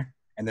stand there,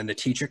 and then the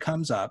teacher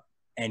comes up,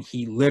 and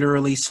he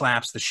literally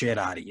slaps the shit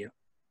out of you.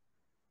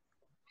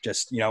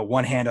 Just,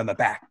 one hand on the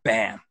back,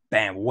 bam,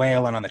 bam,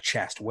 wailing on the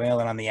chest,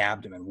 wailing on the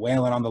abdomen,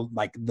 wailing on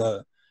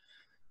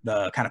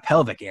the kind of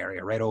pelvic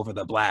area, right over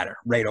the bladder,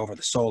 right over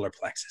the solar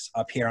plexus,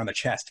 up here on the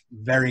chest,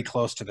 very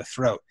close to the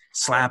throat,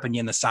 slapping you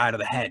in the side of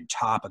the head,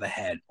 top of the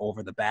head,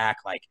 over the back.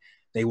 Like,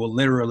 they will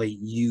literally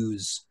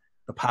use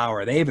the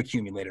power they've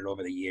accumulated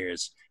over the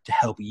years to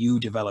help you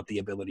develop the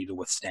ability to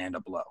withstand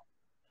a blow.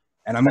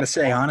 And I'm going to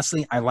say,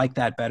 honestly, I like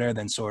that better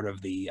than sort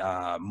of the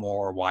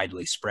more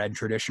widely spread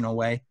traditional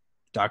way.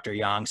 Dr.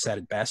 Yang said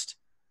it best.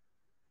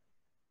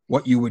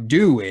 What you would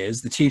do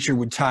is the teacher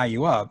would tie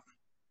you up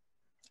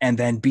and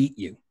then beat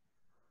you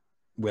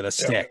with a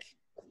stick.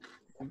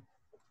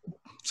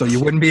 So you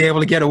wouldn't be able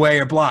to get away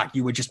or block.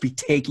 You would just be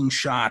taking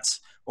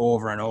shots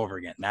over and over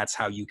again. That's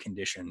how you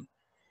condition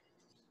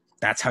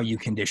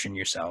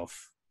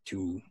yourself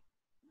to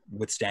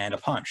withstand a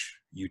punch.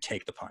 You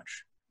take the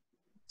punch.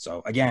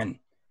 So again,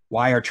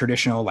 why are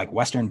traditional, like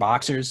Western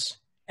boxers,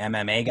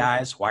 MMA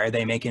guys, why are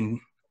they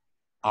making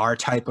our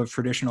type of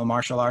traditional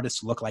martial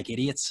artists look like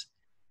idiots?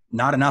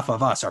 Not enough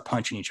of us are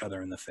punching each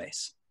other in the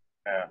face.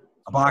 Yeah.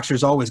 A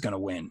boxer's always going to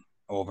win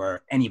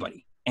over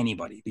anybody,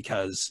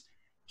 because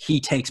he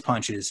takes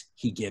punches,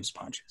 he gives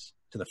punches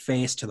to the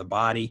face, to the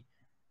body,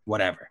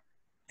 whatever.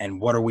 And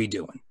what are we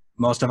doing?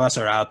 Most of us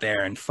are out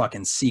there in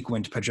fucking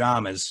sequined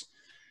pajamas.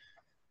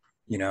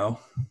 What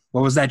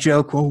was that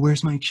joke? Oh,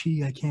 where's my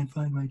chi? I can't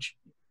find my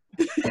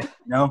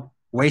chi.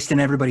 Wasting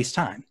everybody's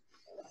time.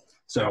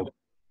 So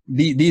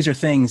these are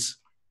things.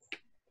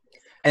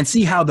 And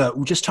see how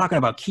just talking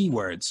about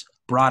keywords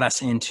brought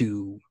us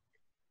into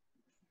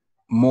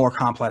more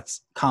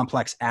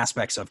complex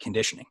aspects of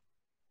conditioning.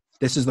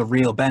 This is the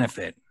real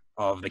benefit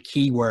of the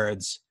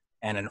keywords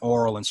and an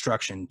oral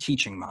instruction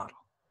teaching model.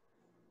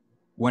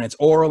 When it's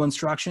oral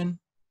instruction,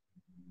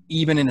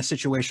 even in a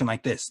situation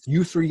like this,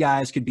 you three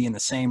guys could be in the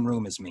same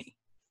room as me.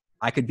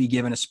 I could be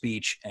given a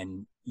speech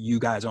and you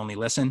guys only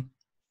listen.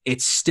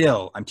 It's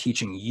still, I'm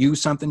teaching you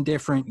something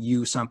different,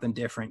 you something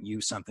different,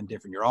 you something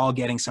different. You're all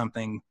getting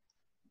something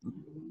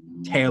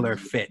tailor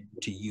fit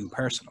to you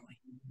personally.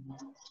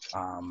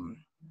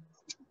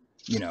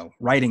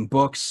 Writing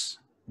books,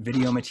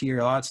 video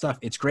material, all that stuff,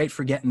 it's great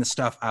for getting the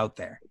stuff out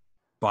there.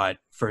 But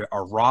for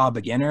a raw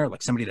beginner,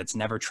 like somebody that's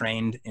never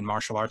trained in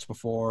martial arts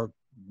before,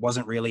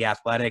 wasn't really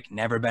athletic,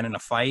 never been in a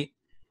fight,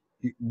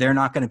 they're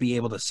not going to be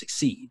able to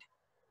succeed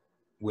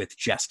with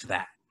just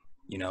that.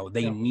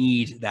 They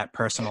need that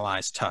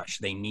personalized touch.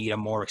 They need a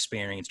more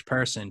experienced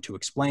person to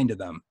explain to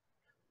them,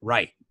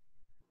 right,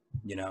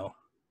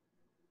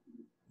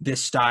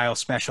 this style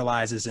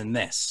specializes in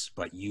this,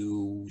 but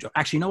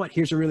actually, you know what?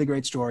 Here's a really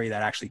great story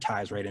that actually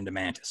ties right into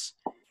Mantis.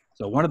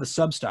 So one of the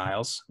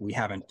sub-styles we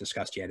haven't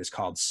discussed yet is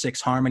called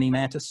 6-harmony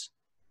Mantis.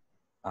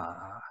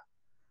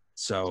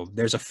 So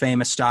there's a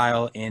famous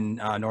style in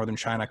northern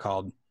China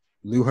called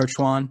Lu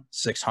Herchuan,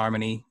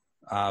 6-harmony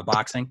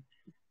boxing.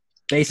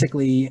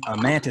 Basically, a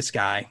Mantis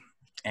guy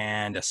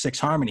and a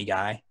 6-harmony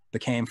guy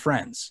became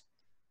friends.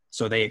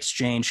 So they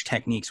exchanged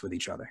techniques with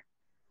each other.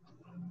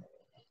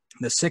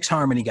 The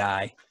 6-harmony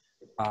guy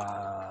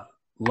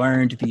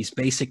learned these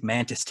basic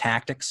Mantis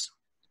tactics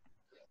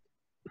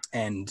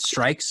and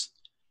strikes,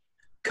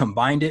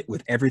 combined it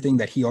with everything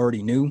that he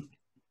already knew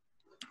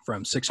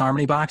from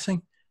 6-harmony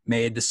boxing,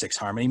 made the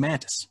 6-harmony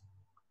Mantis.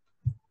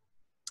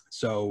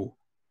 So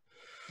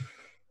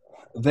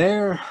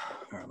let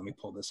me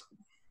pull this up.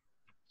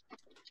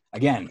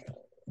 Again,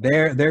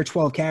 their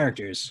 12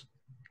 characters,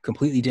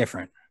 completely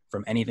different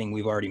from anything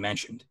we've already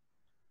mentioned.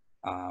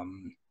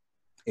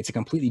 It's a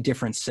completely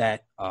different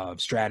set of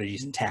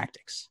strategies and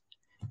tactics.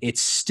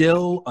 It's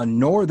still a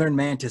Northern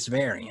Mantis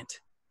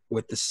variant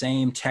with the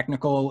same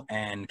technical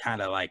and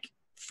kind of like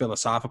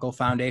philosophical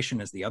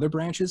foundation as the other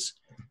branches,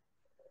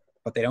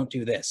 but they don't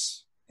do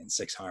this in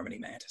 6-harmony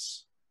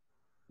Mantis.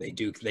 They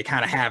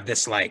kind of have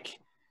this, like,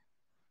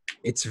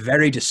 it's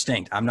very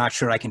distinct. I'm not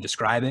sure I can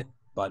describe it,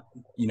 but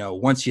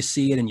once you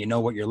see it and you know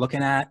what you're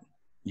looking at,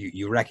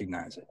 you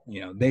recognize it.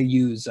 They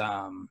use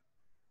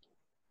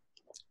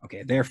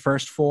their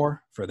first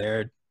 4 for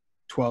their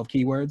 12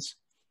 keywords: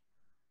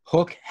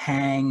 hook,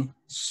 hang,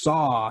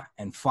 saw,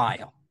 and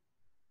file.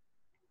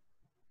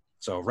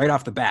 So right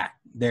off the bat,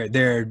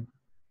 they're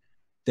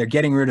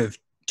getting rid of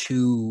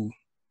 2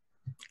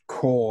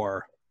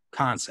 core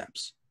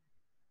concepts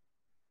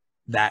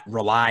that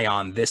rely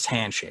on this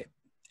hand shape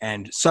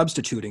and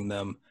substituting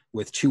them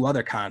with 2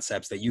 other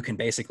concepts that you can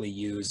basically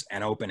use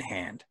an open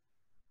hand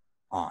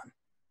on.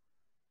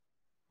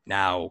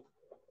 Now,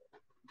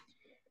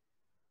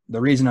 the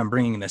reason I'm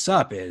bringing this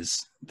up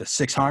is the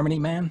 6-harmony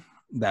man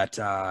that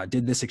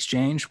did this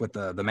exchange with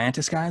the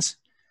Mantis guys.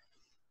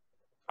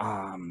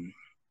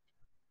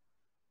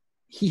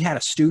 He had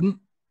a student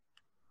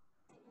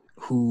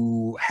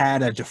who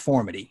had a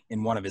deformity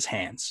in one of his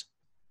hands.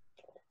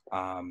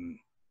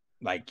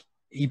 Like,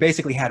 he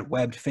basically had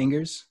webbed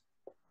fingers,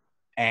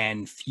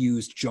 and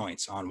fused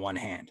joints on one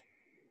hand.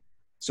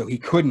 So he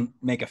couldn't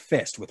make a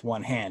fist with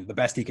one hand. The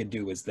best he could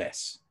do is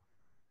this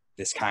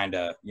kind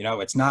of, you know,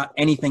 it's not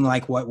anything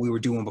like what we were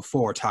doing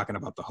before talking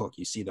about the hook.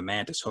 You see the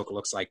mantis hook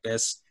looks like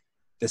this.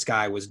 This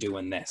guy was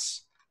doing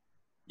this,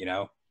 you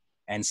know,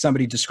 and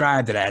somebody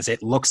described it as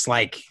it looks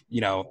like,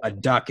 you know, a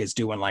duck is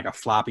doing like a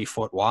floppy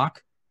foot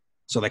walk.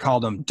 So they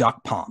called him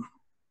Duck Palm.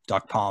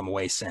 Duck Palm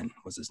Wei Sin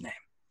was his name.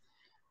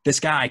 This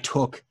guy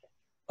took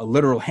a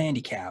literal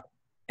handicap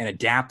and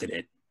adapted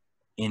it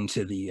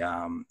into the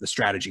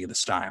strategy of the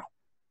style.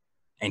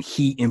 And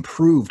he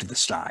improved the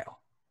style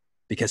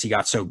because he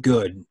got so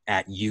good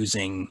at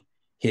using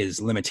his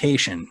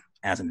limitation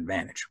as an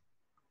advantage.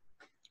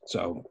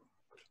 So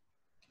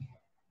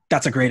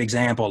that's a great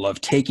example of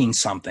taking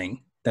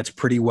something that's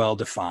pretty well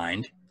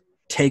defined,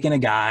 taking a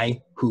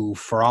guy who,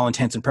 for all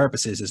intents and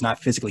purposes, is not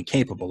physically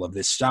capable of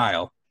this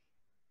style,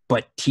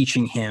 but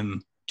teaching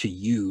him to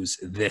use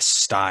this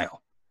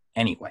style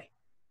anyway,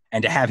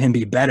 and to have him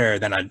be better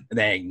than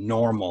a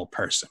normal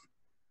person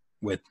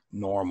with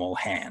normal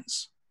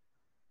hands.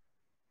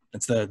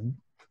 It's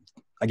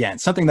again,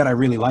 something that I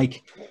really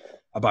like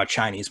about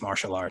Chinese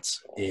martial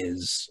arts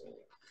is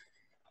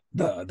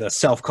the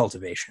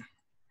self-cultivation.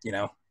 You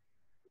know,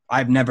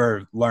 I've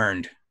never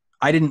learned.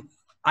 I didn't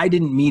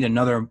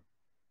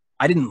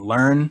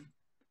learn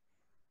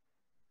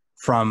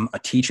from a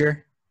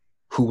teacher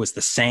who was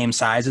the same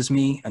size as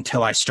me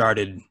until I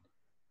started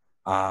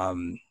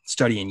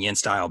studying yin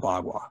style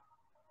Bagua.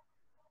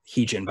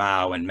 He Jin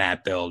Bao and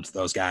Matt Build,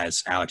 those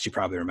guys, Alex, you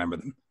probably remember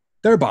them.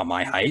 They're about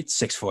my height,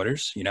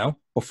 6-footers, you know.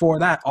 Before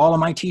that, all of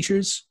my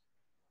teachers,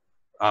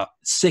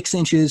 6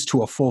 inches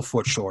to a full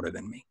foot shorter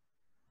than me.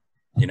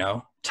 You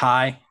know,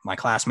 Ty, my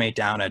classmate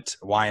down at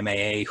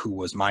YMAA, who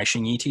was my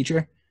Xingyi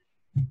teacher,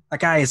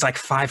 that guy is like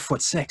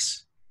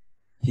 5'6".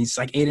 He's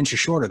like 8 inches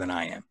shorter than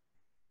I am.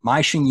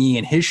 My Xingyi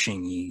and his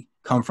Xingyi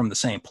come from the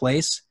same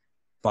place,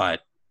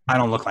 but I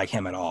don't look like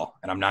him at all.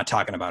 And I'm not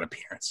talking about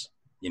appearance,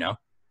 you know.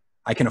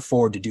 I can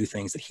afford to do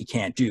things that he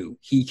can't do.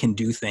 He can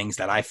do things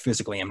that I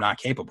physically am not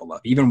capable of.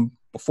 Even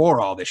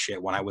before all this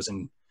shit, when I was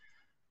in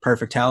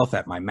perfect health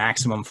at my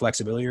maximum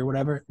flexibility or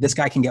whatever, this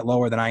guy can get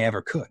lower than I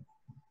ever could.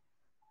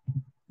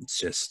 It's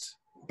just,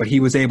 but he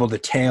was able to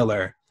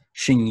tailor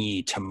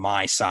Xingyi to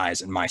my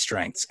size and my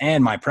strengths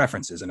and my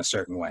preferences in a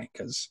certain way,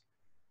 because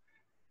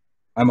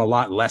I'm a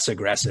lot less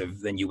aggressive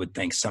than you would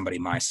think somebody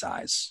my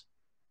size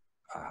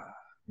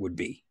would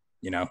be.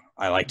 You know,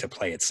 I like to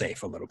play it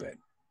safe a little bit.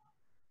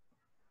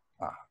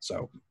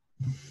 So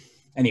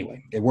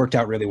anyway, it worked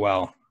out really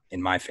well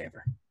in my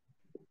favor.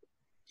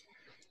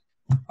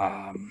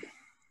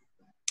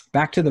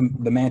 Back to the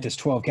Mantis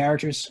 12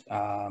 characters.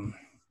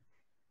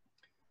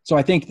 So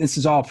I think this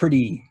is all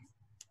pretty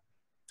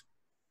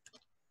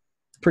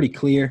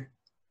clear.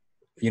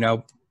 You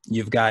know,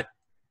 you've got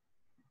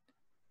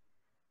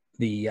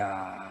the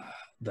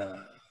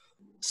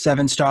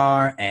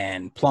 7-star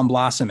and Plum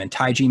Blossom and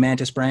Taiji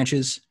Mantis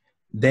branches.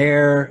 They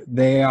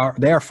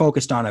are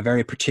focused on a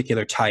very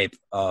particular type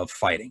of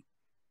fighting.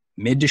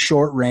 Mid to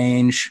short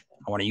range.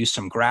 I want to use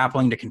some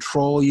grappling to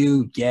control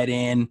you, get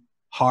in,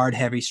 hard,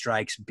 heavy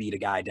strikes, beat a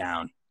guy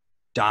down,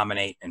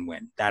 dominate, and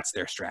win. That's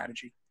their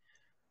strategy.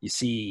 You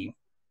see,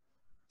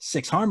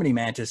 6 Harmony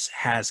Mantis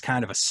has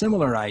kind of a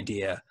similar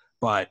idea,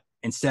 but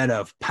instead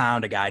of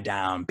pound a guy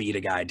down, beat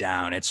a guy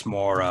down, it's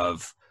more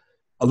of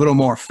a little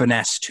more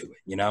finesse to it,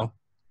 you know?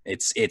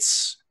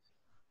 It's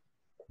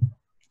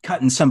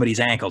cutting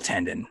somebody's ankle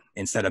tendon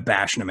instead of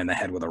bashing them in the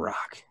head with a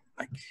rock.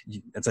 Like,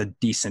 that's a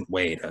decent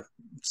way to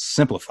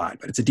simplify it,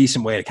 but it's a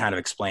decent way to kind of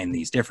explain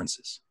these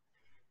differences.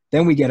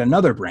 Then we get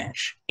another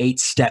branch,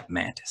 8-step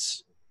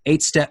Mantis.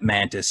 8-step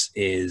Mantis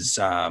is,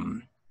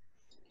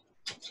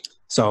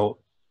 so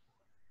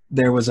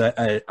there was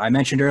I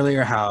mentioned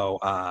earlier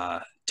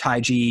how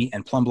Taiji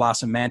and Plum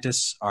Blossom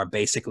Mantis are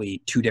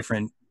basically two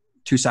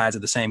sides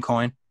of the same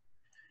coin.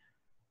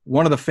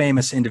 One of the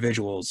famous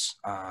individuals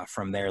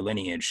from their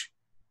lineage,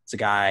 it's a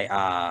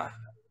guy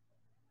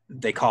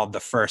they called the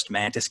first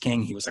Mantis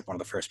King. He was like one of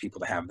the first people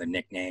to have the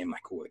nickname,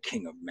 like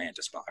King of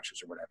Mantis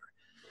Boxers or whatever.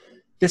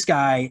 This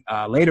guy,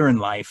 later in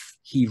life,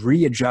 he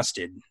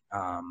readjusted,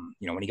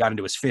 you know, when he got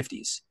into his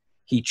 50s,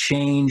 he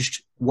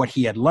changed what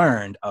he had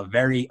learned, a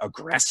very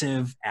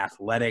aggressive,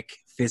 athletic,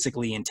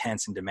 physically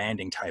intense and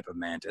demanding type of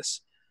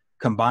Mantis,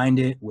 combined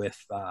it with,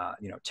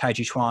 you know, Tai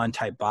Chi Chuan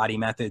type body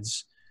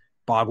methods,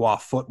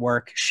 Bagua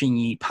footwork,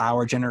 Xingyi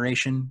power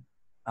generation,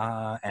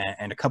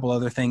 and a couple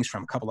other things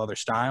from a couple other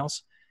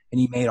styles. And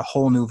he made a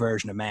whole new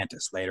version of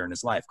Mantis later in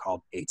his life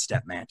called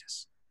 8-step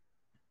Mantis.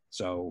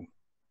 So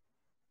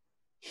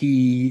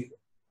he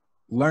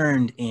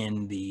learned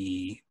in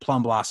the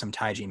Plum Blossom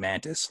Taiji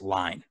Mantis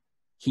line.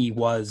 He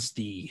was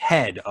the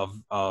head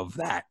of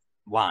that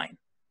line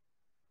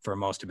for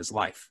most of his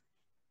life.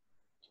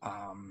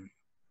 And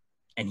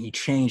he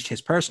changed his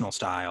personal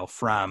style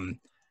from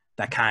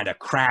that kind of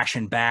crash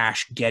and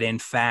bash, get in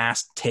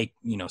fast, take,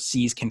 you know,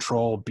 seize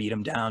control, beat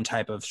him down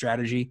type of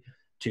strategy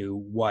to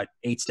what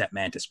 8-step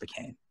Mantis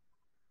became.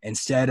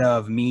 Instead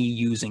of me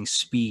using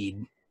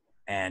speed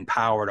and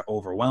power to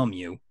overwhelm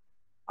you,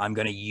 I'm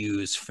going to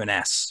use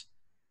finesse,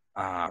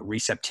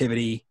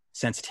 receptivity,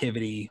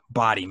 sensitivity,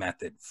 body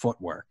method,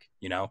 footwork.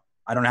 You know,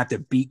 I don't have to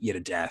beat you to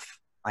death.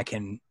 I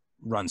can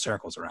run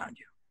circles around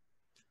you.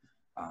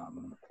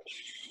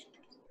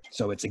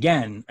 So it's,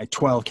 again, a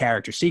 12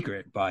 character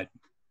secret, but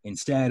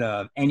instead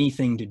of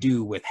anything to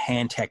do with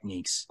hand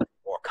techniques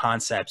or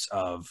concepts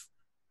of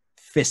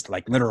fist,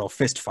 like literal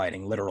fist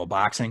fighting, literal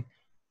boxing,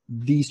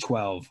 these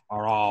 12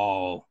 are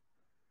all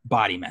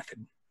body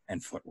method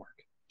and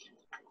footwork.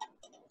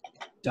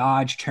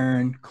 Dodge,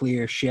 turn,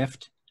 clear,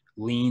 shift,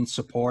 lean,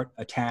 support,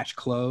 attach,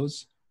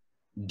 close,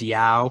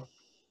 diao,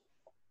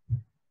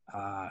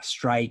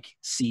 strike,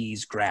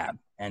 seize, grab.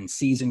 And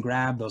seize and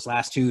grab, those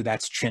last two,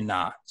 that's chin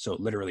na, so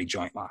literally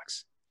joint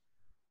locks.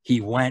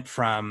 He went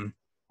from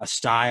a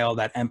style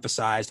that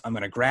emphasized, I'm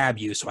going to grab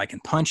you so I can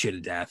punch you to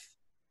death,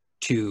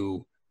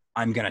 to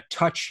I'm going to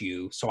touch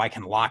you so I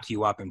can lock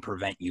you up and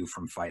prevent you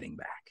from fighting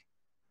back.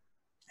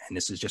 And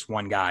this is just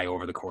one guy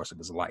over the course of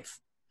his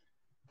life.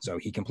 So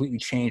he completely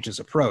changed his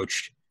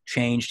approach,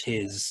 changed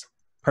his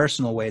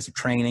personal ways of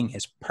training,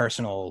 his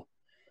personal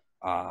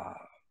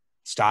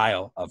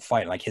style of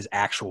fight, like his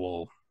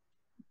actual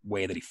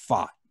way that he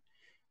fought,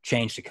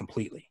 changed it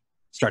completely.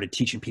 Started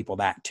teaching people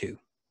that too.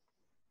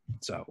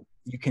 So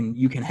you can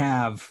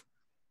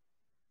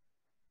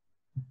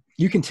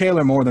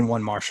tailor more than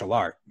one martial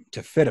art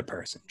to fit a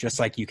person, just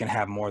like you can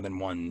have more than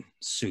one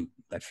suit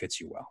that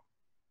fits you well.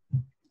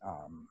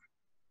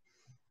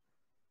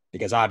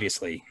 Because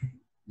obviously,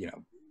 you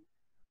know,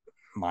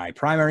 my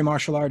primary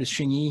martial art is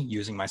Xingyi,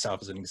 using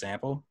myself as an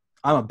example.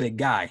 I'm a big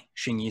guy.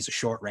 Xingyi is a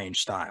short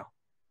range style.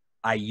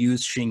 I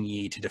use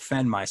Xingyi to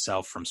defend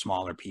myself from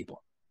smaller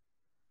people.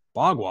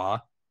 Bagua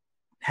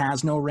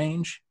has no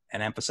range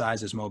and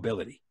emphasizes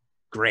mobility.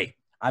 Great.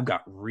 I've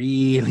got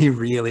really,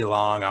 really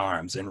long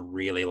arms and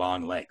really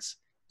long legs.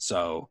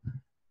 So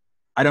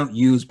I don't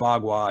use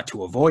Bagua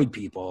to avoid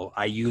people.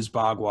 I use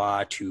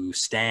Bagua to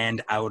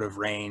stand out of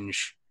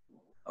range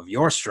of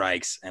your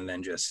strikes and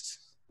then just,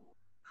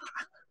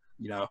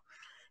 you know,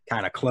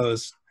 kind of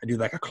close. I do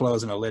like a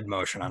close and a lid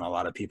motion on a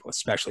lot of people,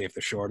 especially if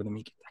they're shorter than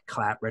me. Get that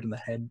clap right in the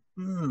head.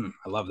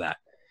 I love that.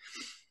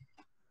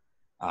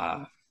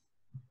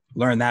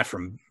 Learned that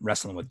from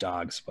wrestling with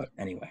dogs. But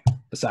anyway,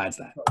 besides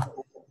that.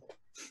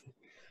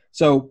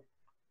 So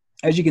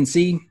as you can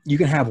see, you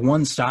can have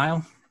one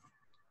style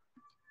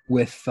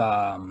with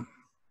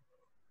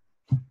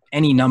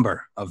any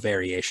number of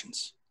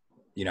variations,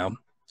 you know,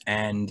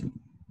 and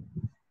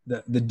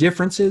the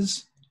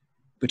differences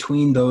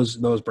between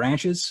those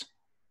branches,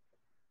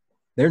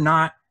 they're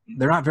not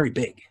very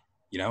big,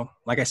 you know.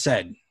 Like I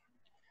said,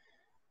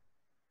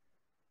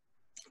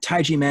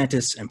 Taiji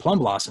Mantis and Plum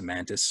Blossom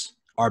Mantis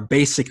are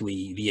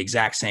basically the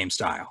exact same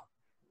style.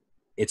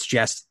 It's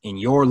just in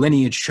your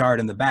lineage chart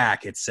in the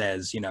back, it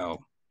says, you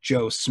know,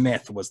 Joe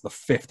Smith was the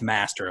 5th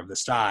master of the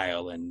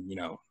style, and you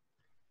know,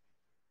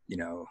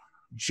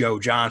 Joe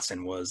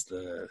Johnson was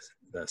the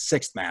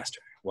 6th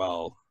master.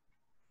 Well,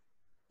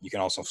 you can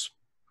also,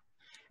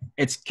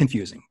 it's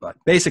confusing, but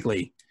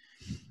basically,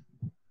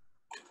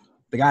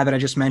 the guy that I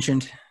just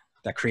mentioned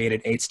that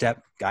created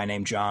 8-Step, guy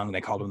named Zhang,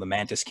 they called him the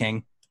Mantis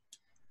King.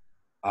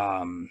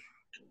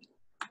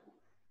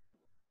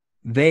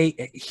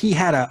 He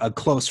had a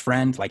close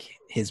friend, like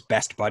his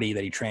best buddy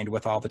that he trained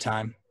with all the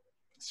time,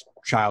 his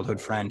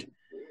childhood friend.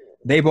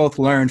 They both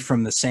learned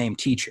from the same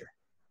teacher.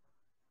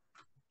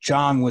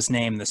 Zhang was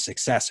named the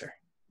successor.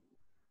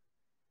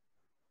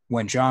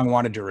 When Zhang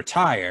wanted to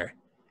retire,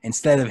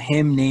 instead of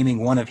him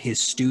naming one of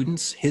his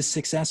students his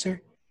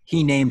successor,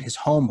 he named his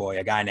homeboy,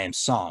 a guy named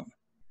Song,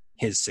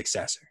 his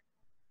successor.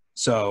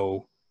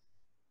 So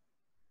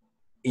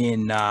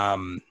and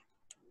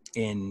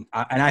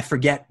I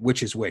forget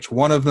which is which.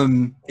 One of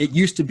them, it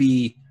used to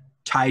be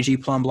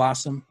Taiji Plum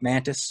Blossom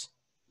Mantis.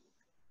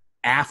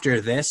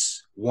 After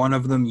this, one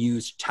of them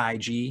used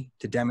Taiji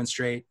to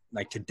demonstrate,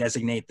 like to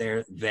designate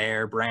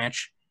their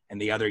branch,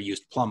 and the other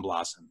used Plum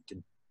Blossom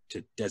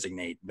to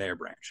designate their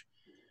branch.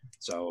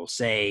 So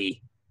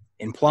say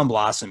in Plum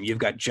Blossom, you've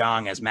got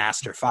Zhang as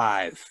Master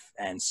 5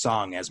 and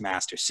Song as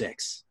Master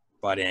 6.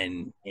 But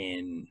in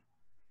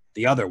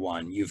the other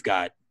one, you've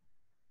got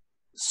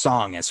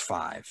Song as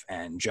 5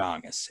 and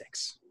Zhang as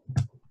 6.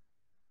 So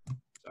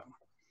I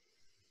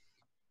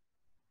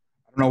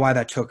don't know why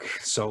that took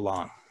so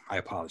long. I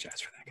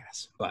apologize for that,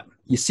 guys. But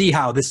you see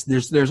how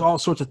there's all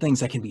sorts of things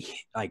that can be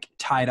like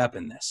tied up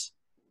in this.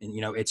 And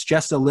you know, it's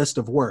just a list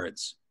of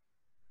words.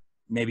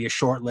 Maybe a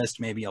short list,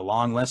 maybe a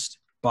long list,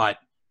 but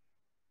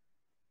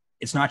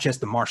it's not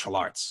just the martial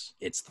arts.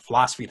 It's the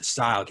philosophy, the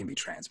style can be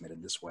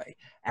transmitted this way.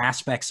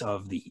 Aspects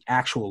of the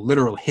actual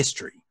literal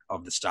history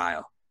of the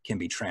style can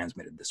be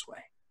transmitted this way.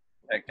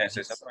 Can I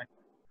say something?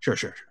 Sure.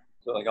 So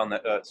like on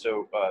the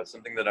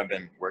something that I've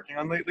been working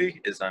on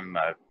lately is I'm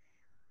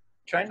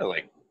trying to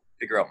like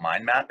figure out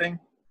mind mapping.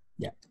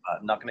 Yeah.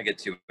 I'm not going to get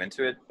too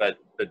into it, but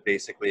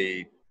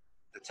basically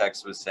the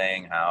text was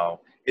saying how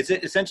it's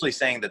essentially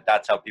saying that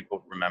that's how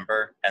people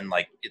remember, and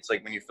like it's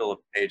like when you fill a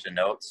page of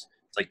notes,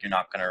 it's like you're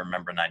not going to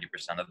remember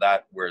 90% of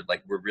that. Where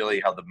really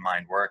how the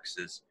mind works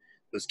is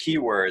those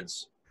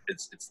keywords.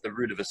 It's the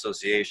root of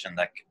association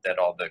that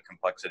all the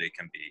complexity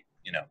can be,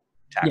 you know,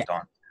 tacked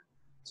on.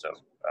 So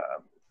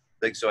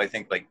so I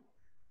think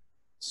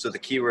so the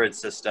keyword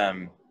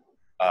system,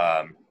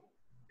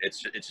 it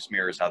just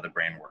mirrors how the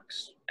brain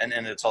works, and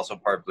it's also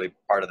partly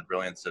part of the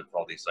brilliance of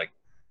all these like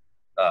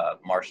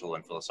martial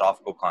and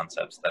philosophical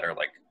concepts that are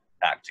like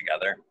packed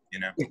together, you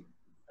know.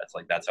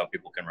 That's how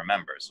people can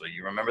remember. So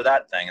you remember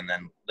that thing, and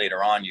then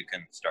later on you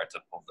can start to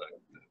pull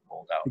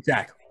it out.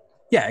 Exactly.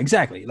 Yeah,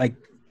 exactly. Like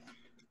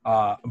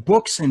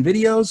books and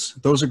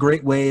videos, those are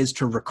great ways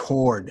to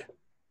record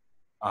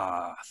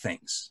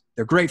things.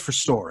 They're great for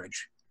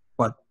storage,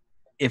 but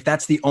if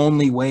that's the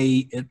only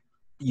way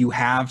you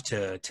have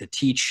to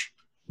teach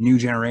new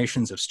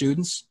generations of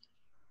students,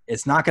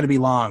 it's not going to be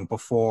long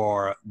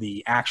before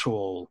the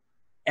actual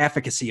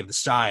efficacy of the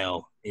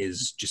style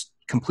is just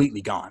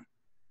completely gone.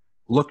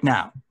 Look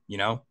now, you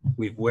know,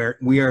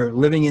 we are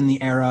living in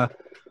the era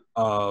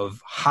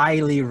of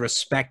highly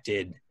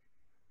respected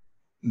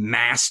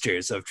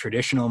masters of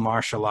traditional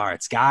martial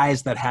arts,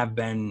 guys that have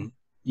been,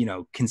 you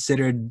know,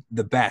 considered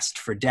the best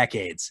for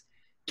decades,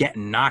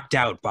 getting knocked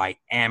out by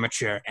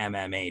amateur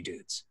MMA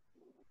dudes.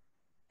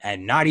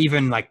 And not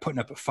even like putting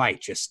up a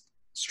fight, just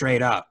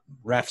straight up.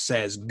 Ref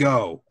says,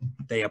 go.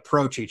 They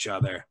approach each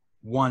other,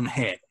 one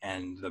hit,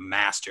 and the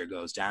master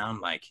goes down.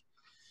 Like,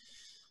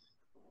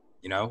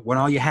 you know, when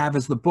all you have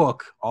is the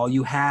book, all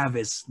you have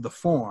is the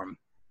form,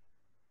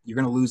 you're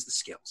going to lose the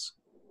skills.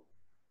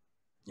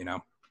 You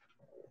know,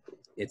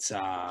 it's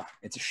a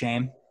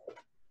shame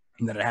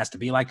that it has to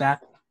be like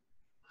that.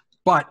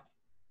 But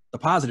the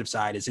positive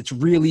side is it's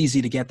real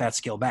easy to get that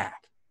skill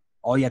back.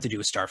 All you have to do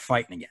is start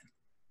fighting again.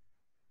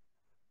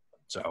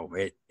 So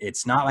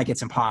it's not like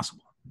it's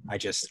impossible.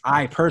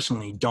 I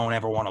personally don't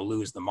ever want to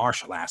lose the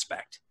martial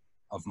aspect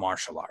of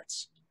martial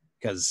arts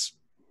because,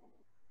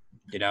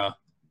 you know,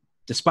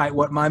 despite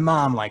what my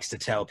mom likes to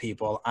tell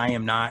people, I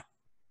am not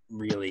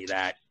really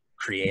that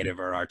creative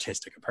or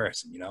artistic a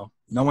person, you know?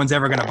 No one's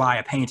ever going to buy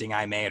a painting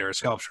I made or a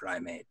sculpture I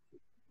made.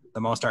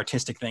 The most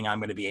artistic thing I'm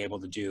going to be able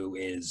to do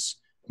is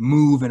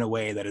move in a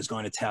way that is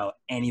going to tell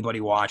anybody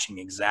watching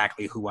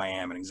exactly who I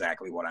am and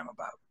exactly what I'm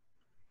about.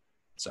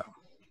 So,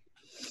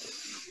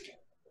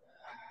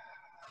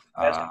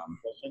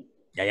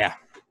 yeah.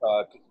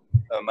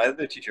 My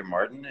other teacher,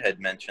 Martin, had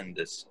mentioned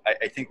this.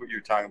 I think what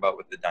you're talking about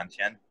with the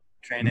Dantian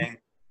training,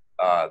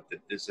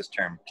 there's this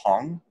term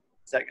Pong.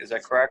 Is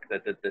that correct?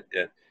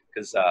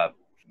 Because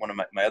one of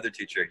my other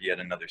teacher, he had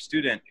another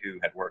student who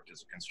had worked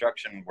as a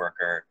construction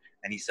worker,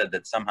 and he said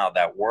that somehow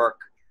that work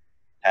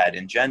had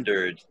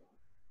engendered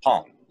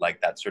Pong,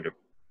 like that sort of,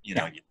 you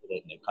know, you hit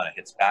it and it kind of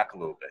hits back a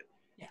little bit.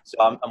 Yeah.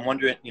 So I'm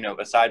wondering, you know,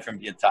 aside from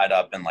being tied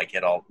up and like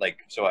hit all, like,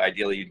 so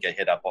ideally you'd get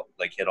hit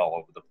all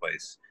over the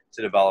place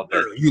to develop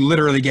it. You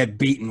literally get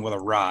beaten with a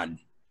rod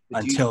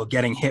until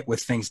getting hit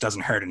with things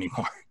doesn't hurt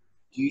anymore.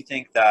 Do you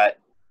think that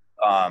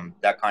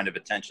that kind of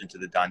attention to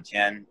the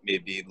Dantian may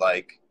be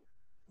like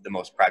the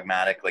most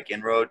pragmatic, like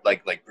inroad,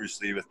 like Bruce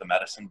Lee with the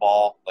medicine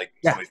ball, like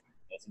somebody's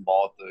medicine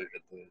ball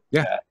at the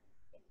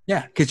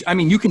yeah, because I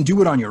mean you can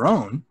do it on your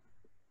own.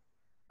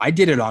 I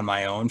did it on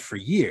my own for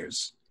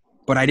years,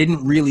 but I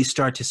didn't really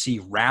start to see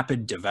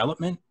rapid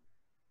development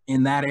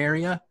in that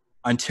area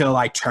until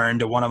I turned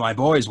to one of my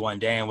boys one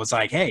day and was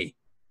like, hey,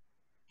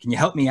 can you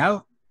help me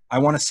out? I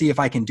want to see if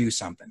I can do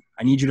something.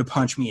 I need you to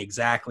punch me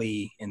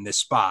exactly in this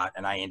spot.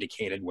 And I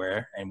indicated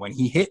where. And when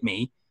he hit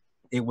me,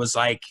 it was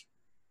like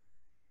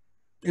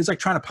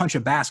trying to punch a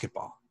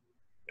basketball.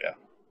 Yeah.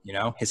 You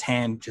know, his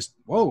hand just,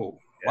 whoa,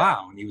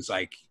 wow. And he was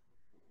like,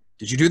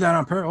 did you do that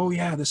on purpose? Oh,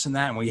 yeah, this and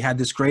that. And we had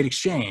this great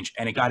exchange,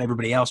 and it got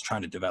everybody else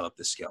trying to develop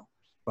this skill.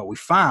 But we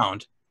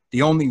found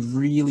the only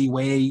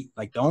way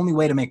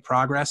to make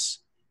progress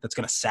that's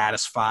going to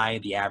satisfy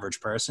the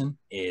average person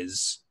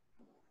is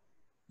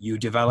you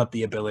develop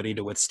the ability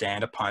to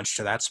withstand a punch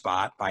to that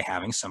spot by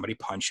having somebody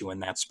punch you in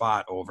that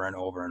spot over and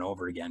over and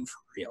over again for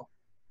real.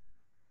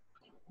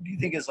 What do you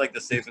think is like the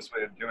safest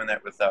way of doing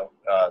that without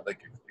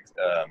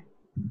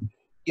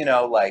you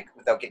know, like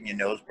without getting your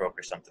nose broke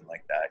or something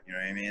like that? You know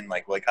what I mean?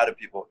 Like how do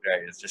people?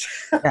 Right, it's just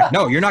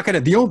no, you're not gonna.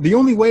 The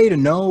only way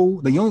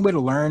to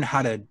learn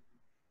how to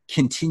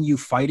continue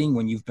fighting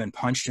when you've been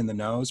punched in the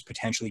nose,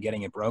 potentially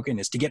getting it broken,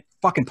 is to get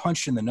fucking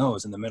punched in the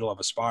nose in the middle of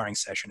a sparring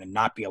session and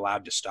not be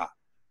allowed to stop.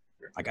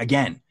 Like,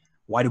 again,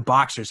 why do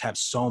boxers have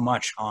so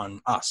much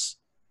on us?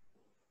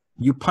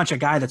 You punch a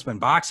guy that's been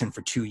boxing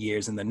for 2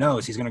 years in the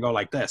nose, he's going to go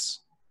like this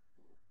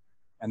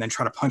and then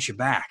try to punch you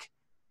back.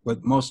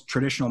 With most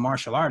traditional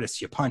martial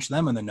artists, you punch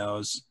them in the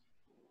nose,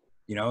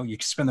 you know, you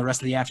spend the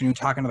rest of the afternoon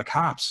talking to the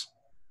cops.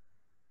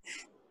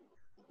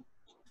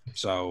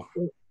 So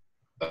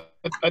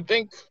I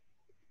think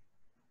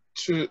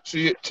to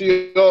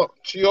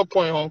your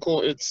point,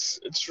 Uncle, it's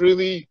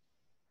really,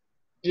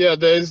 yeah,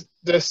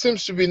 there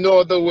seems to be no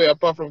other way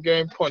apart from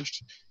getting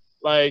punched.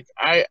 Like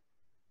I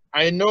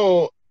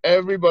know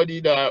everybody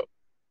that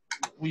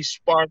we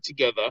spar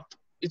together.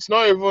 It's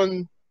not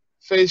even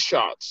face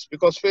shots,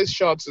 because face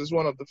shots is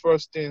one of the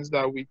first things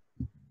that we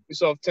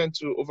sort of tend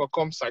to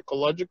overcome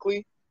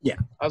psychologically,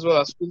 as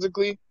well as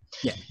physically.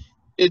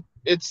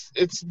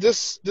 It's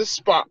this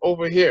spot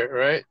over here,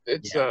 right?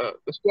 It's the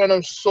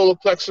sternum solar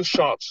plexus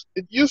shots.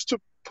 It used to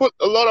put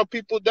a lot of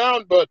people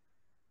down, but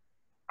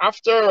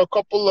after a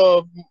couple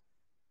of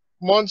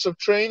months of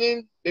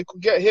training, they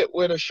could get hit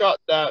with a shot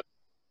that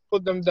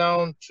put them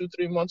down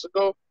 2-3 months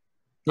ago,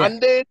 and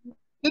they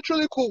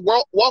literally could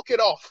walk it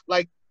off,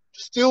 like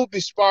still be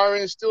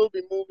sparring, still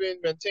be moving,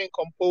 maintain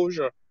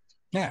composure.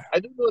 I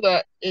do know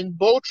that in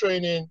bow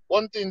training,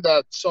 one thing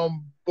that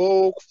some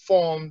bow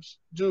forms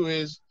do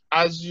is,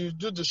 as you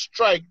do the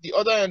strike, the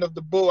other end of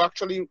the bow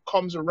actually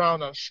comes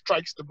around and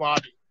strikes the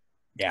body.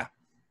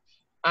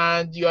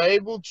 And you are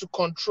able to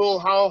control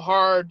how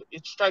hard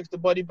it strikes the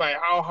body by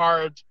how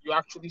hard you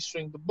actually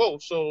swing the bow.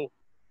 So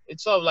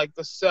it's sort of like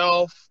the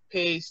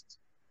self-paced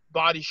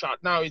body shot.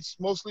 Now it's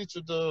mostly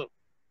to the,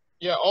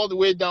 all the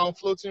way down,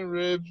 floating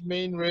ribs,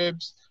 main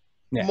ribs,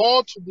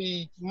 more to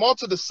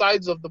the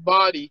sides of the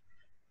body.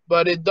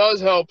 But it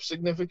does help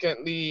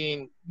significantly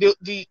in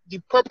the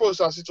purpose,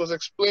 as it was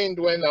explained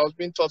when I was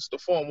being taught the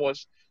form,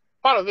 was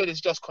part of it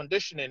is just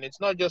conditioning. It's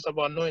not just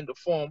about knowing the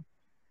form,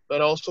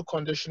 but also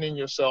conditioning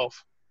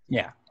yourself.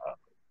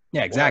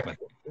 Exactly.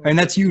 And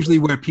that's usually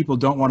where people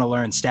don't want to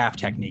learn staff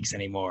techniques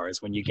anymore,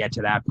 is when you get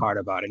to that part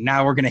about it.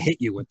 Now we're going to hit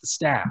you with the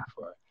staff.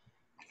 Or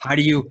how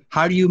do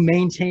you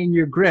maintain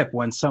your grip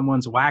when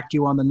someone's whacked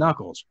you on the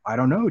knuckles? I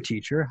don't know,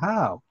 teacher.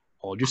 How?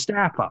 Hold your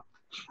staff up.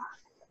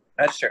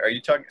 Magister, are you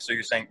talking? So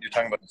you're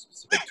talking about a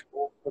specific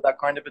tool for that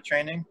kind of a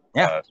training?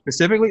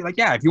 Specifically, like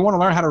if you want to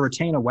learn how to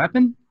retain a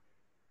weapon,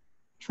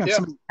 try to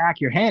somebody attack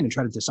your hand and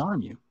try to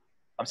disarm you.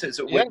 I'm saying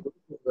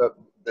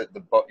the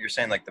bow. You're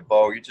saying like the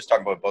bow. You're just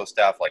talking about bow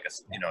staff, like a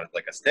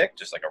stick,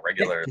 just like a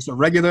regular. Just a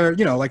regular,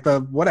 like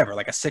the whatever,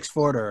 like a 6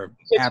 foot or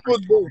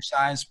average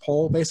size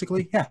pole,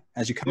 basically.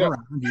 As you come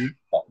around,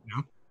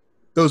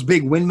 those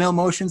big windmill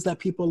motions that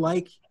people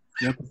like.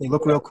 They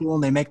look real cool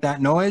and they make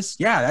that noise.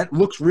 That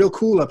looks real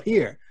cool up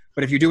here.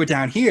 But if you do it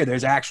down here,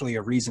 there's actually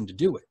a reason to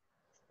do it.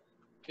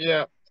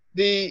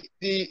 The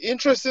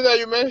interesting that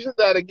you mentioned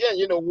that again.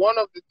 One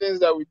of the things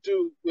that we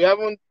do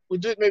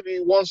it maybe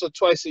once or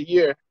twice a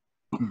year,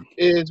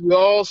 is we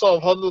all sort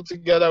of huddle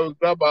together, we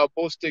grab our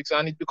bow sticks,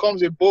 and it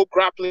becomes a bow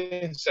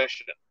grappling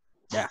session.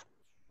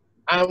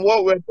 And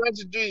what we're trying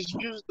to do is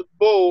use the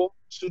bow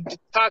to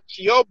detach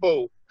your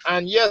bow.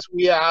 And yes,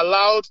 we are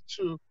allowed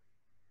to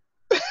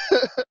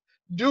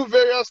do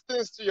various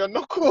things to your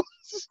knuckles.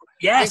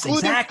 Including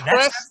exactly.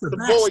 Press the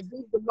bow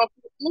against the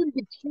knuckles in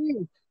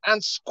between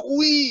and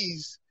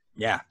squeeze.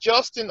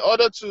 Just in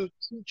order to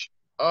teach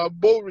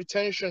bow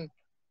retention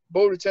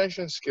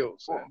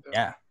skills.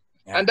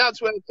 And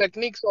that's when the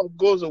technique sort of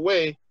goes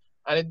away,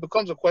 and it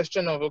becomes a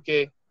question of,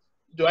 okay,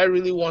 do I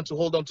really want to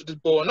hold on to this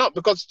bow or not?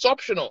 Because it's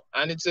optional,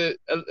 and it's a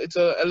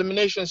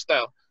elimination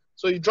style.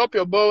 So you drop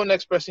your bow,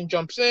 next person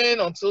jumps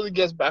in until it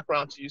gets back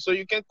around to you. So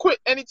you can quit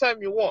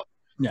anytime you want.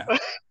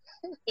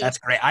 That's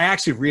great. I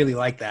actually really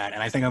like that,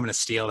 and I think I'm going to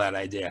steal that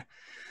idea.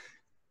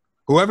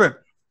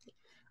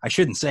 I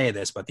shouldn't say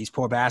this, but these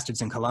poor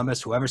bastards in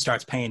Columbus, whoever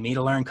starts paying me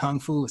to learn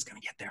Kung Fu is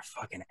going to get their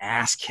fucking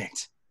ass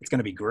kicked. It's going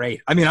to be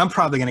great. I mean, I'm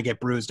probably going to get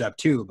bruised up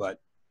too, but,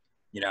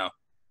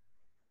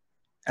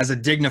 as a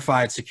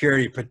dignified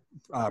security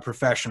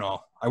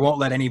professional, I won't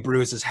let any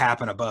bruises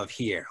happen above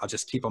here. I'll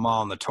just keep them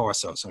all on the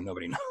torso so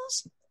nobody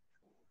knows.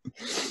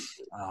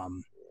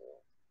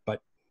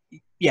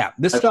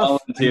 This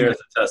stuff. Volunteer as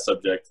a test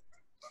subject.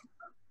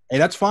 Hey,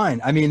 that's fine.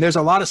 I mean, there's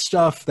a lot of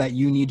stuff that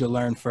you need to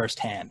learn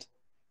firsthand.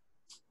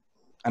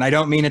 And I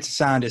don't mean it to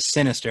sound as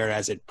sinister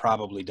as it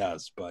probably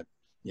does, but,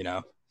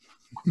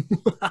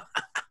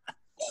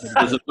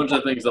 There's a bunch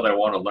of things that I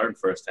want to learn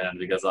firsthand,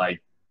 because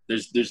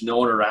there's no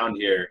one around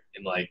here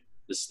in like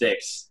the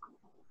sticks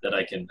that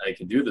I can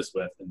do this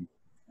with, and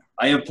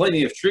I have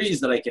plenty of trees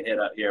that I can hit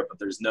out here, but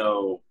there's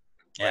no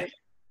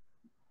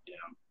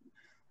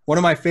One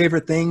of my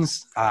favorite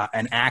things,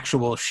 an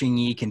actual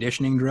Xingyi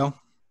conditioning drill.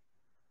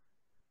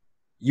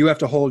 You have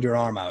to hold your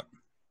arm out.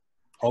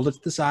 Hold it to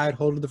the side,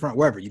 hold it to the front,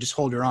 wherever. You just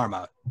hold your arm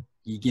out.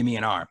 You give me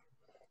an arm.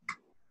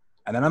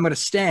 And then I'm going to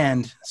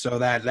stand so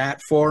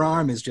that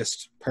forearm is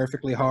just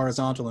perfectly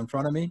horizontal in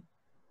front of me.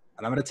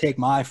 And I'm going to take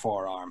my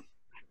forearm,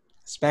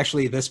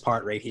 especially this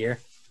part right here.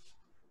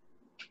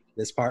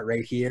 This part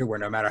right here, where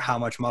no matter how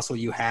much muscle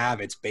you have,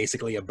 it's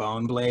basically a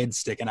bone blade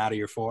sticking out of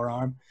your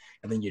forearm.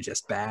 And then you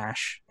just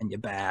bash and you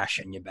bash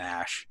and you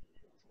bash.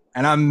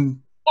 And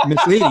I'm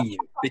misleading you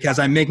because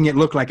I'm making it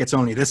look like it's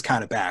only this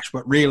kind of bash.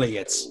 But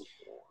really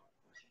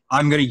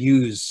I'm going to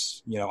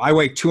use, I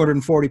weigh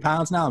 240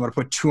 pounds now. I'm going to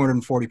put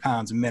 240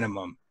 pounds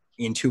minimum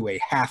into a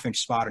half-inch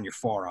spot on your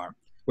forearm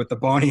with the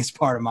boniest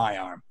part of my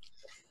arm.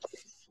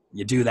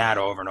 You do that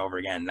over and over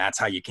again. That's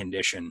how you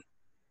condition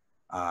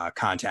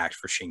contact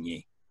for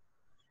Xingyi.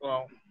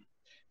 Well,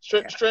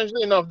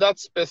 strangely enough, that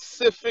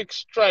specific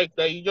strike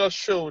that you just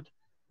showed,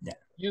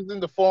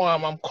 using the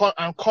forearm,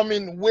 I'm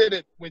coming with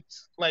it with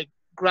like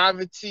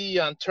gravity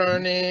and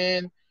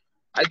turning.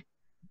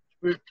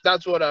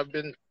 That's what I've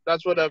been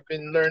That's what I've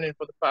been learning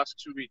for the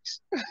past 2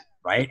 weeks.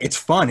 Right? It's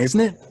fun, isn't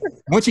it?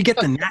 Once you get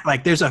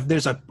like there's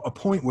a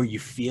point where you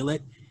feel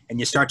it and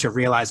you start to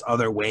realize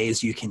other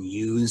ways you can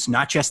use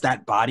not just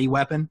that body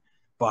weapon,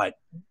 but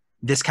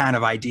this kind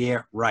of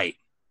idea. Right.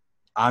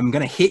 I'm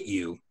going to hit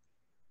you,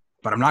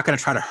 but I'm not going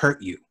to try to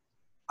hurt you.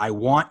 I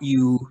want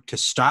you to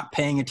stop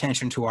paying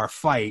attention to our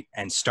fight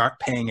and start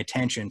paying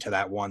attention to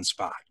that one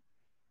spot.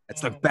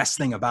 That's the best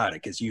thing about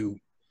it, because you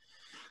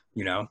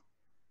know,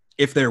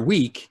 if they're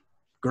weak,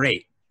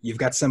 great. You've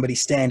got somebody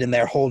standing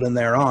there holding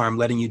their arm,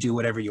 letting you do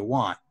whatever you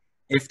want.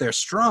 If they're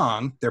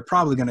strong, they're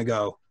probably going to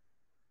go,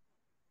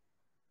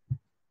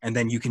 and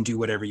then you can do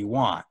whatever you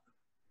want.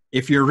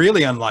 If you're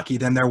really unlucky,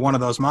 then they're one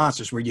of those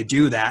monsters where you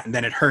do that, and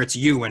then it hurts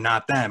you and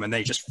not them, and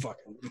they just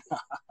fucking,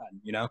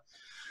 you know,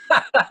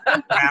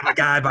 grab a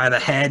guy by the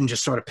head and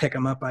just sort of pick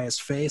him up by his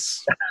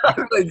face.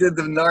 They did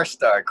the North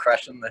Star,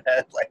 crushing the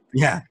head. Like,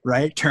 yeah,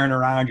 right? Turn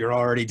around, you're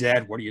already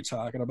dead. What are you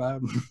talking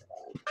about?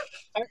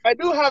 I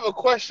do have a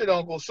question,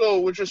 Uncle.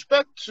 So with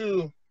respect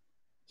to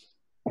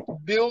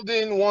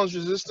building one's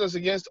resistance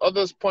against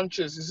others'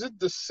 punches, is it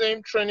the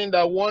same training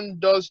that one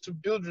does to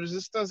build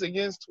resistance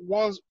against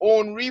one's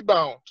own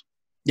rebound?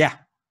 Yeah.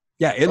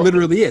 Yeah, it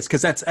literally is,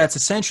 because that's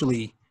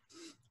essentially,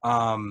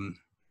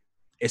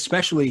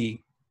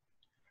 especially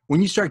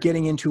when you start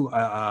getting into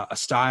a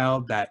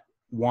style that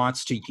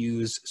wants to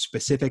use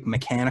specific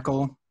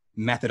mechanical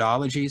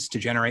methodologies to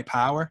generate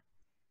power,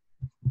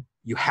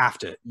 you have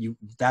to,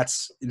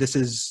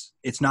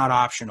 it's not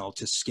optional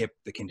to skip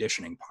the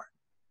conditioning part.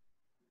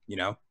 You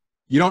know,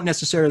 you don't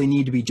necessarily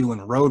need to be doing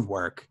road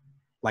work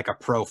like a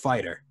pro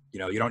fighter. You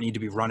know, you don't need to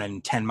be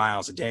running 10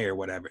 miles a day or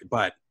whatever,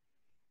 but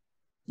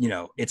you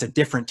know, it's a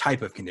different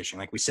type of conditioning.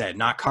 Like we said,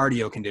 not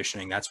cardio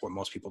conditioning. That's what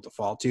most people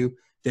default to.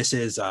 This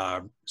is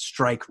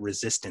strike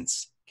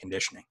resistance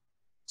conditioning.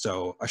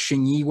 So a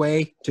Xingyi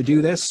way to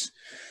do this,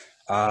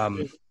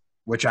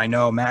 which I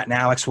know Matt and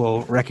Alex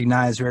will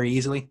recognize very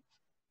easily.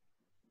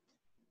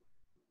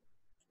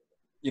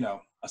 You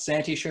know, a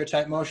Santi-Shur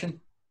type motion.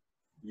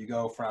 You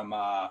go from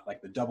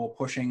like the double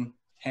pushing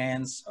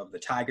hands of the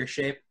tiger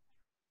shape.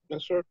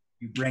 Yes, sir.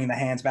 You bring the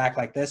hands back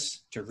like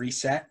this to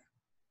reset,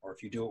 or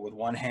if you do it with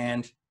one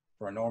hand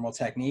for a normal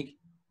technique,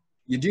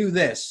 you do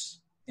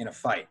this in a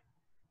fight.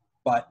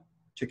 But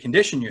to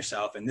condition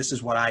yourself, and this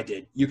is what I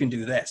did, you can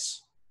do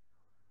this.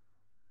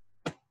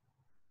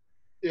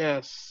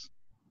 Yes.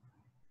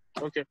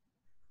 Okay.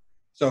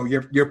 So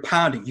you're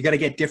pounding. You got to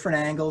get different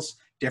angles,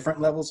 different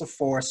levels of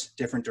force,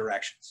 different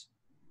directions.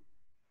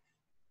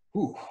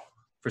 Ooh.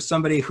 For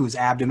somebody whose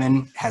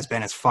abdomen has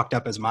been as fucked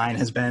up as mine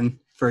has been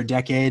for a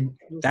decade,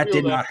 that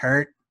did not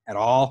hurt at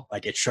all.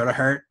 Like it should have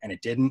hurt, and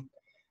it didn't.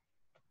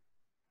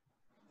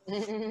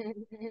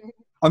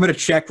 I'm going to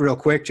check real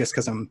quick just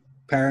because I'm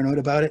paranoid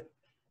about it.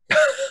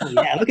 Oh,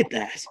 yeah, look at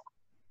that.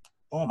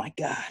 Oh, my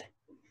God.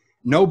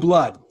 No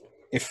blood.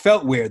 It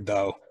felt weird,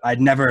 though. I've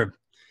never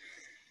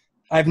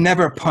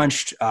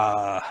punched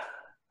a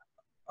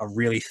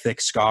really thick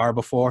scar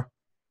before.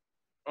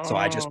 So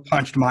I just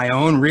punched my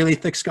own really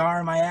thick scar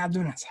in my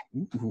abdomen. I was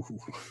like, ooh,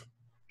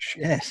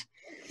 shit.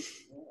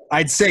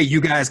 I'd say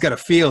you guys got to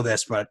feel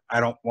this, but I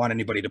don't want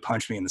anybody to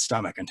punch me in the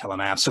stomach until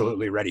I'm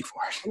absolutely ready for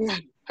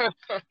it.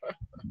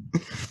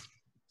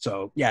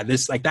 So, yeah,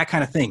 this like that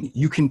kind of thing.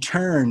 You can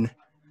turn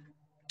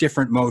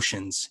different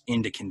motions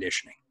into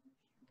conditioning,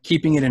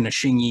 keeping it in a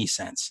Xingyi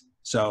sense.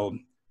 So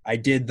I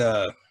did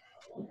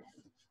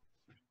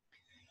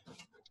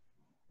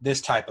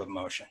this type of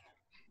motion.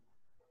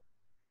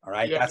 All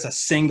right, yeah. That's a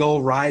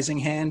single rising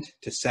hand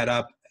to set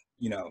up,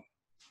 you know,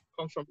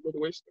 comes from below the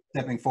waist.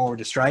 Stepping forward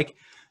to strike.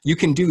 You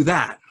can do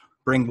that,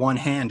 bring one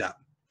hand up.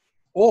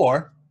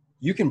 Or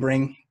you can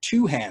bring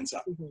two hands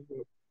up.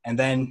 And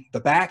then the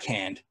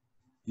backhand,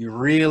 you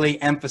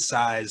really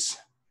emphasize,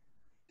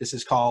 this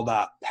is called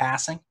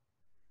passing,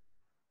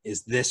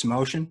 is this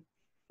motion.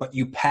 But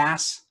you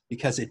pass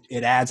because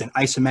it adds an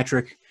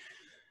isometric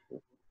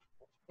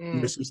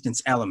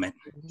resistance element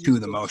to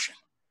the motion.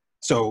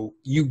 So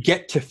you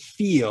get to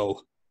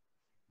feel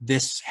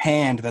this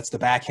hand that's the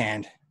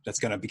backhand that's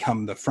going to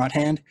become the front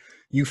hand.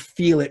 You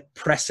feel it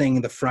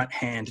pressing the front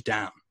hand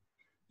down.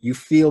 You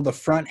feel the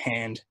front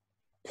hand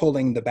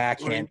pulling the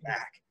backhand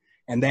back.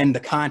 And then the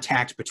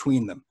contact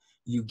between them.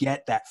 You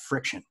get that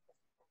friction,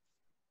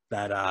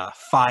 that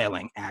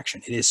filing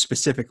action. It is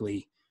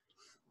specifically,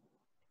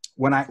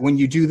 when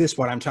you do this,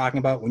 what I'm talking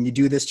about, when you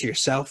do this to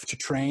yourself to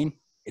train,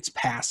 it's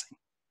passing.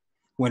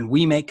 When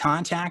we make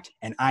contact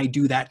and I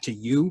do that to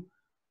you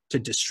to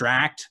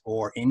distract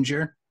or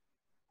injure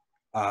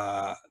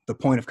the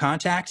point of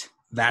contact,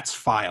 that's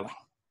filing.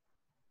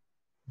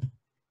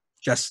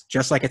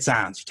 Just like it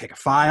sounds. You take a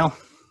file,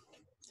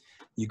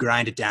 you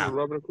grind it down. You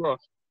rub it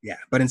across. Yeah,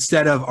 but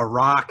instead of a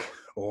rock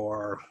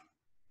or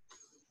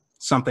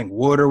something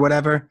wood or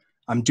whatever,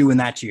 I'm doing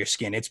that to your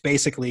skin. It's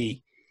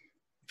basically,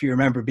 if you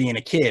remember being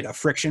a kid, a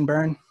friction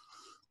burn,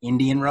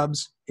 Indian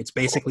rubs, it's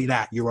basically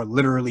that. You are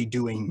literally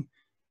doing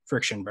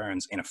friction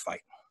burns in a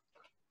fight.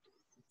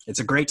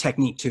 It's a great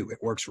technique too.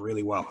 It works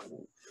really well.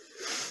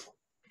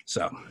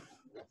 So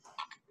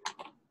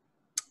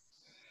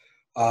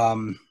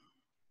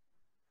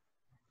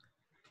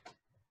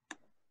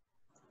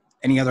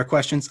Any other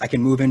questions? I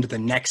can move into the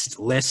next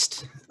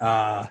list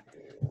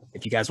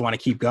if you guys want to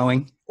keep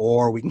going,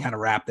 or we can kind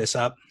of wrap this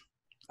up.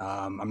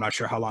 I'm not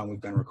sure how long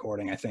we've been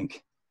recording. I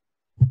think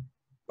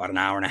about an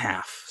hour and a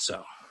half.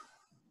 So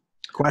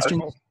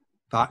questions,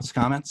 thoughts,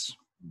 comments?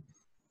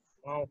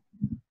 Wow.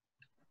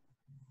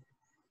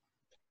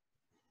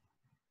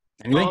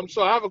 Anything?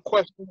 So I have a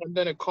question and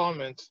then a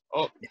comment.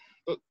 Oh,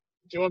 do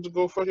you want to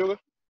go first, Yoga?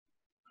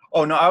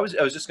 Oh no, I was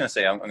just gonna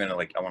say I want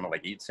to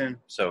eat soon.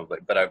 So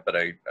but I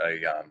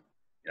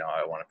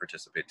I want to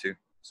participate too.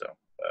 So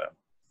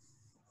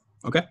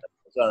Okay.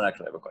 So I don't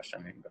actually have a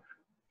question.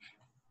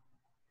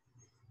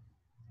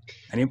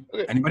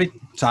 Anybody?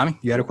 Tommy,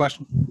 you had a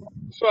question?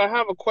 So I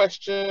have a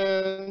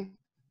question,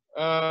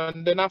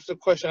 and then after the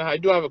question, I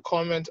do have a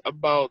comment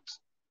about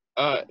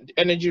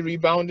energy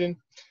rebounding.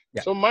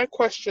 Yeah. So my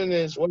question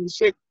is, when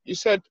you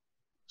said,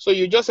 so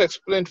you just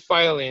explained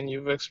filing,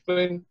 you've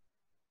explained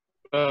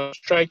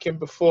striking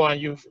before,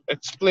 and you've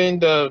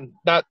explained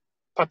that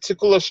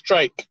particular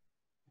strike.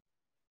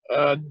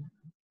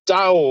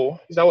 Dao,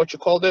 is that what you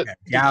called it?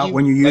 Yeah,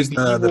 when you use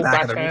like the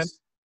back of the backhand? wrist.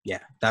 Yeah,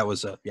 that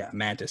was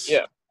Mantis.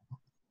 Yeah.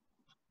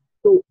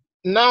 So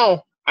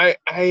now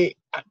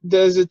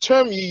there's a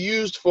term you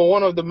used for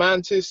one of the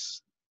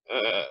Mantis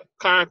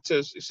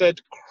characters. You said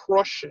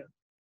crushing.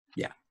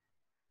 Yeah.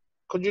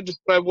 Could you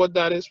describe what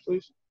that is,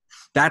 please?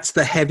 That's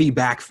the heavy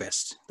back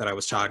fist that I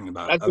was talking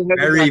about. That's a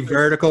very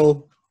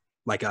vertical,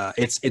 like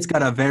it's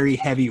got a very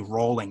heavy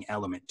rolling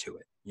element to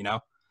it. You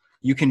know,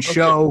 you can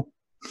show.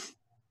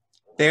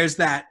 There's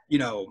that,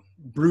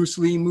 Bruce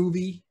Lee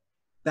movie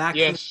back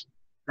fist.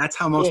 That's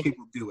how most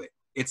people do it.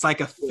 It's like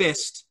a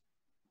fist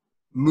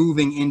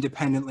moving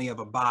independently of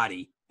a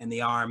body, and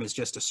the arm is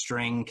just a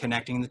string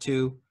connecting the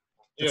two.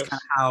 That's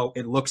kind of how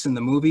it looks in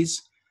the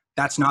movies.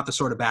 That's not the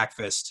sort of back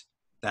fist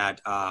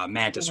that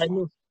Mantis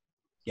was.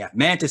 Yeah,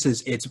 Mantis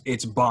is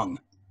it's Bung,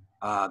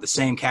 the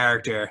same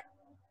character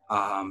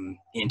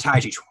in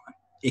Taiji Chuan.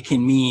 It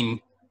can mean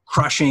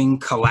crushing,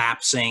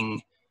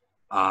 collapsing,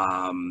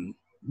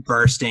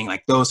 bursting,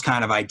 like those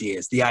kind of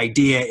ideas. The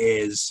idea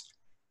is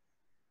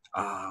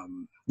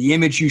the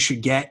image you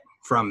should get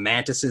from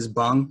Mantis's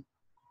Bung.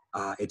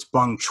 It's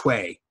Bung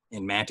Chui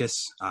in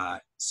Mantis,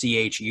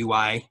 Chui.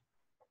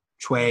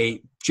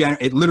 Chui,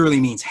 it literally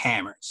means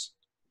hammers,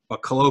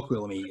 but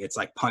colloquially it's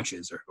like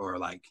punches or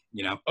like,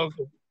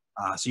 Okay.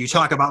 So you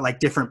talk about like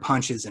different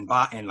punches in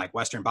like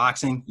Western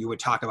boxing, you would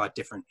talk about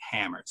different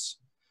hammers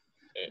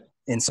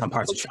in some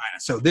parts of China.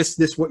 So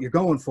this what you're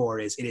going for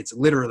is it's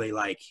literally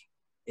like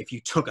if you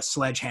took a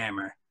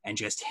sledgehammer and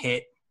just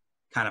hit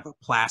kind of a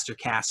plaster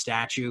cast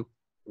statue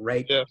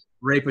right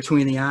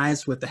between the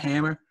eyes with the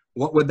hammer,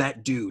 what would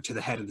that do to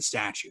the head of the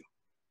statue?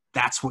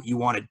 That's what you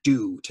want to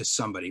do to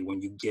somebody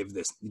when you give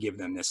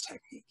them this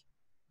technique.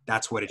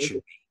 That's what it should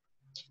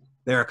be.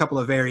 There are a couple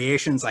of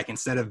variations, like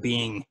instead of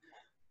being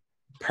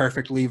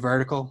perfectly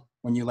vertical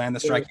when you land the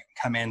strike, you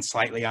can come in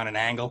slightly on an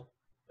angle,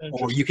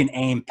 or you can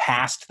aim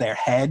past their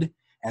head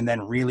and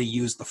then really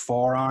use the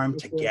forearm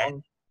to get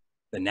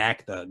the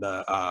neck,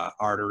 the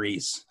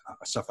arteries,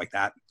 stuff like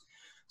that.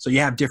 So you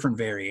have different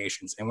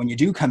variations. And when you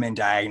do come in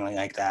diagonally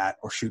like that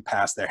or shoot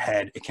past their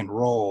head, it can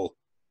roll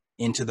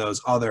into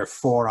those other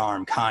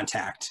forearm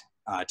contact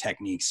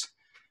techniques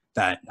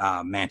that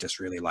Mantis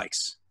really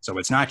likes. So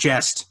it's not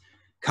just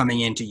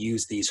coming in to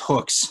use these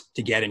hooks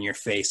to get in your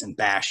face and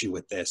bash you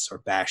with this or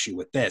bash you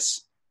with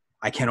this.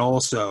 I can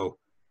also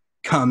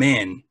come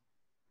in,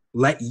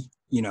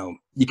 you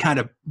kind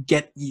of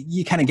get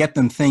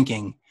them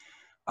thinking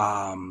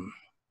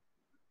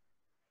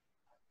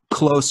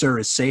closer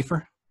is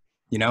safer.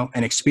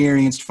 An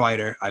experienced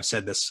fighter, I've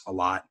said this a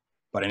lot,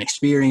 but an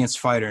experienced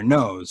fighter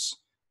knows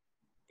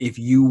if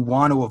you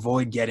want to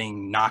avoid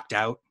getting knocked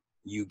out,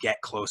 you get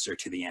closer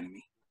to the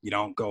enemy. You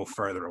don't go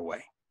further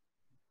away.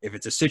 If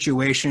it's a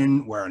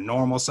situation where a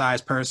normal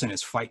sized person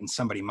is fighting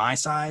somebody my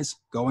size,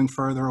 going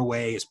further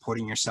away is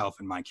putting yourself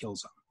in my kill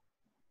zone.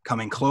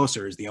 Coming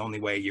closer is the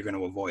only way you're going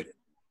to avoid it.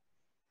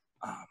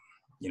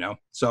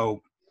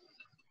 So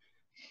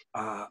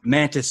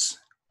Mantis,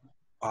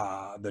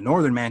 the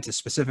Northern Mantis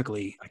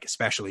specifically, like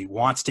especially,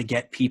 wants to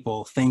get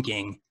people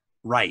thinking,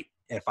 right,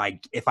 if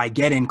I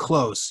get in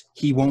close,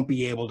 he won't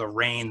be able to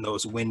rain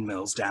those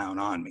windmills down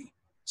on me.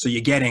 So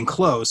you get in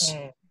close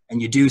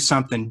and you do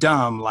something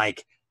dumb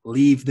like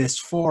leave this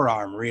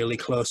forearm really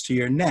close to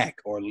your neck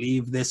or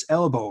leave this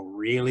elbow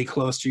really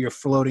close to your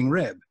floating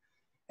rib.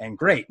 And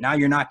great, now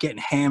you're not getting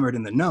hammered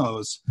in the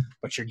nose,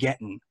 but you're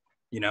getting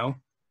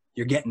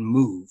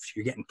moved,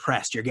 you're getting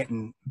pressed, you're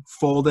getting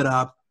folded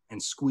up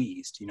and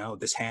squeezed.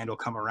 This hand will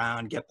come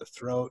around, get the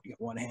throat, you get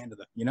one hand to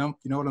the, you know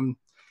what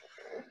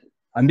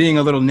I'm being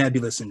a little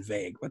nebulous and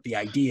vague, but the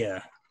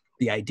idea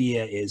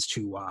is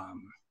to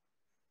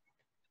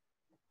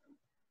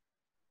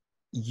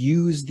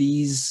use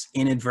these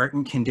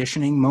inadvertent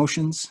conditioning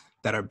motions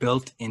that are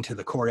built into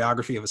the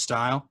choreography of a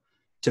style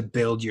to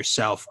build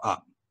yourself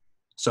up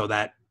so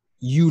that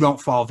you don't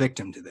fall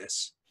victim to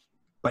this.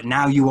 But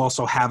now you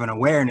also have an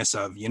awareness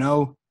of,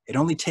 It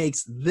only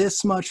takes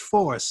this much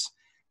force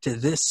to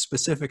this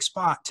specific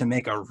spot to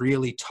make a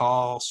really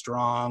tall,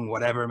 strong,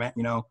 whatever,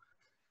 you know,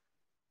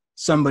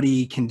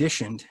 somebody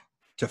conditioned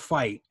to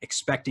fight,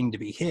 expecting to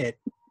be hit,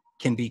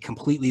 can be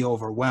completely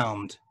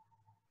overwhelmed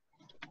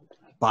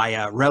by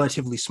a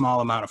relatively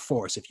small amount of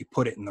force if you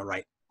put it in the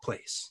right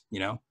place, you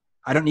know?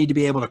 I don't need to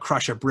be able to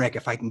crush a brick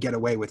if I can get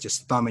away with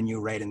just thumbing you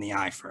right in the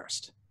eye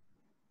first.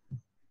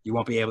 You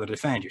won't be able to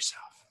defend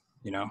yourself,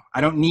 you know?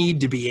 I don't need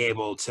to be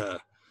able to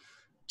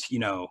you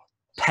know,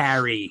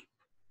 parry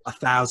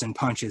 1,000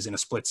 punches in a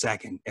split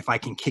second if I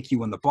can kick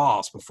you in the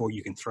balls before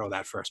you can throw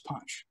that first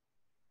punch.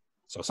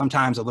 So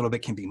sometimes a little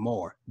bit can be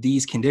more.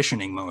 These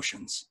conditioning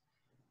motions,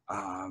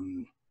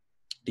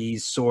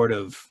 these sort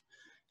of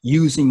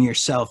using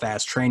yourself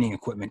as training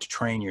equipment to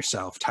train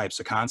yourself types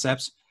of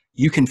concepts,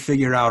 you can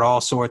figure out all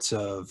sorts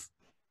of,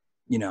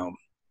 you know,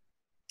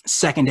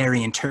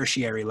 secondary and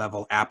tertiary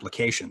level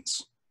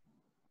applications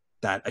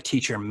that a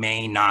teacher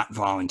may not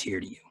volunteer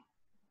to you.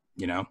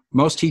 You know,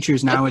 most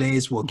teachers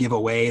nowadays will give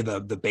away the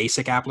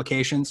basic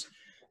applications.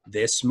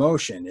 This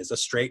motion is a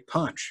straight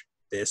punch.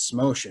 This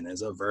motion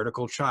is a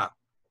vertical chop.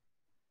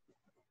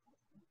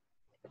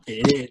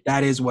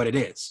 That is what it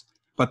is.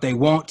 But they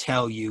won't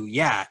tell you,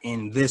 yeah,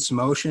 in this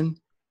motion,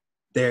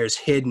 there's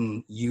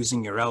hidden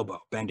using your elbow,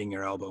 bending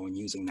your elbow and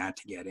using that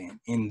to get in.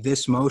 In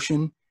this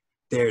motion,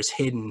 there's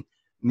hidden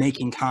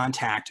making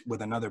contact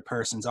with another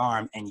person's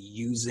arm and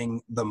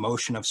using the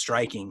motion of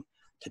striking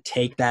to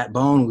take that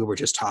bone we were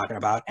just talking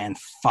about and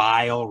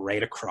file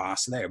right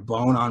across there.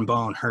 Bone on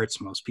bone hurts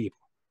most people.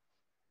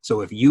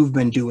 So if you've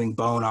been doing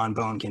bone on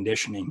bone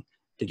conditioning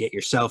to get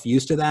yourself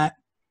used to that,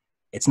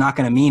 it's not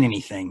going to mean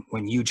anything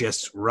when you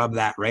just rub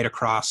that right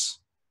across,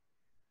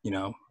 you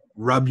know,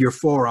 rub your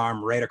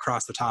forearm right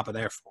across the top of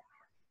their forearm.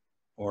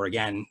 Or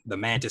again, the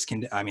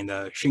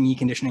the Xingyi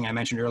conditioning I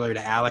mentioned earlier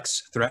to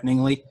Alex,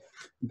 threateningly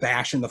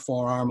bashing the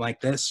forearm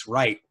like this,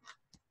 right?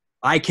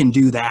 I can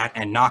do that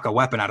and knock a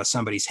weapon out of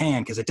somebody's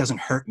hand because it doesn't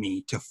hurt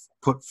me to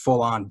put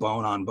full on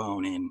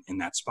bone in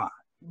that spot.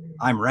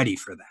 I'm ready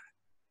for that.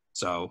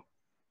 So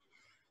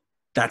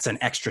that's an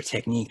extra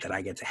technique that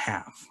I get to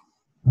have.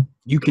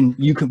 We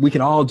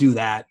can all do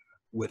that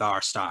with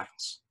our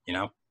styles. You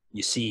know,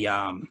 you see,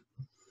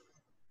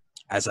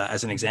 as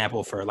an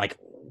example for like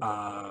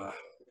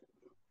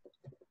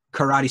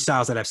karate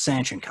styles that have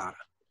Sanshin kata,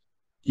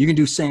 you can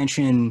do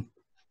Sanshin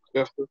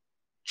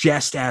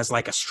just as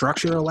like a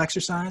structural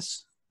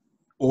exercise,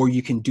 or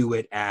you can do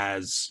it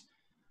as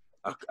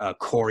a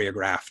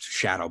choreographed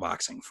shadow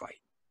boxing fight.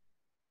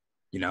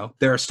 You know,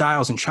 there are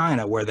styles in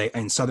China where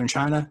in southern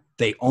China,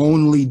 they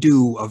only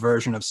do a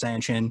version of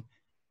Sanshin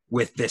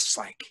with this,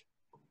 like,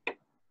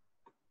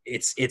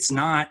 it's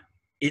not,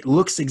 it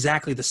looks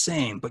exactly the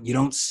same, but you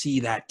don't see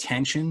that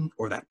tension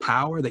or that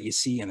power that you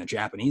see in the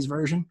Japanese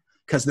version,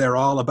 because they're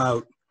all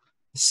about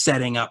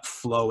setting up,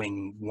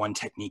 flowing one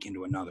technique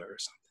into another or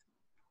something.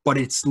 But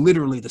it's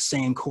literally the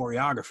same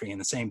choreography and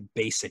the same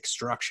basic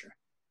structure.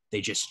 They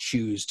just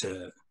choose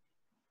to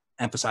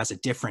emphasize a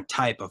different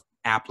type of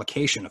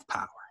application of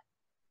power.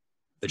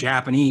 The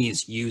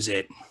Japanese use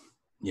it,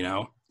 you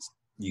know,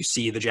 you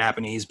see the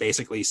Japanese,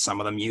 basically,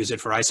 some of them use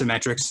it for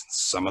isometrics,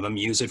 some of them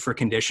use it for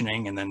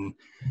conditioning, and then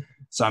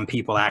some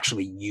people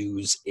actually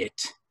use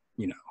it,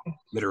 you know,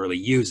 literally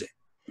use it.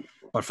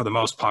 But for the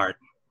most part,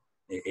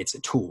 it's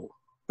a tool.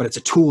 But it's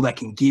a tool that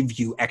can give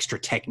you extra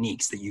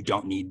techniques that you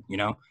don't need, you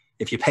know.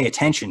 If you pay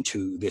attention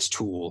to this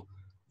tool,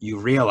 you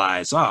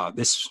realize, oh,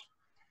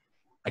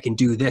 I can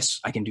do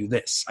this, I can do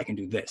this, I can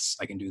do this,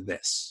 I can do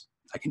this.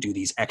 I can do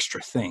these extra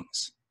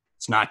things.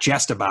 It's not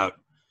just about,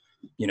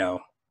 you know,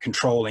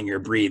 controlling your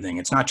breathing.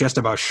 It's not just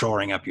about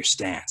shoring up your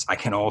stance. I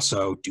can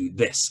also do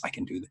this. I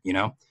can do that, you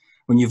know.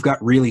 When you've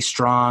got really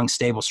strong,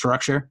 stable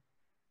structure,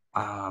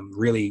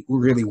 really,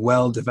 really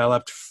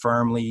well-developed,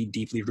 firmly,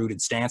 deeply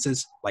rooted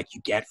stances, like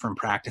you get from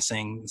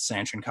practicing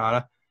Sanshin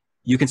kata,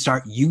 you can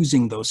start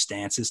using those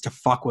stances to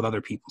fuck with other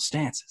people's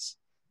stances.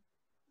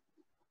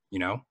 You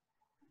know,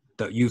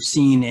 you've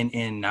seen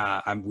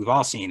we've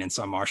all seen in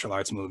some martial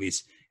arts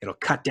movies, it'll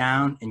cut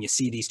down and you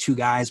see these two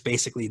guys,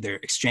 basically they're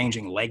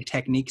exchanging leg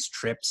techniques,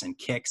 trips and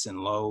kicks and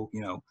low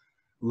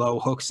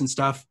hooks and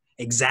stuff,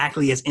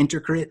 exactly as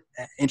intricate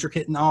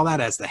and all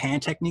that as the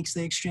hand techniques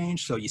they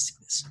exchange. So you see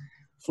this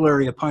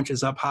flurry of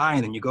punches up high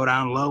and then you go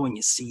down low and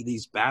you see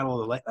these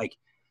battle, like,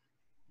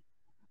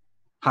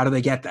 how do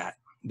they get that?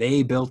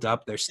 They built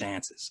up their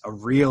stances,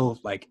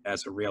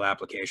 as a real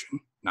application,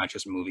 not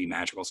just movie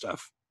magical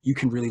stuff. You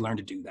can really learn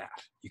to do that.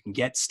 You can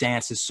get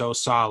stances so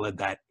solid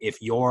that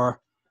if your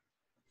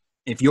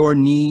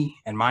knee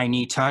and my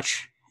knee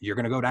touch, you're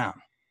going to go down.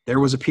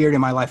 There was a period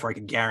in my life where I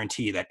could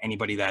guarantee that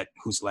anybody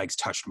whose legs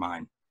touched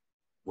mine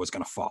was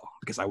going to fall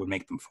because I would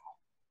make them fall.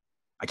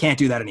 I can't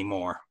do that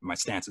anymore. My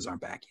stances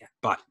aren't back yet,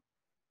 but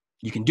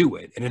you can do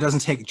it. And it doesn't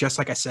take, just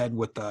like I said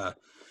with the,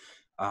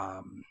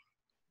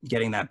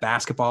 getting that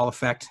basketball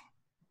effect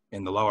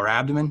in the lower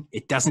abdomen,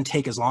 it doesn't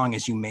take as long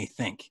as you may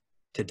think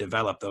to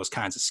develop those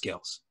kinds of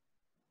skills.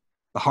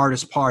 The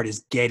hardest part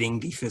is getting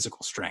the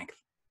physical strength.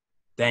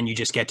 Then you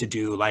just get to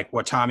do like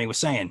what Tommy was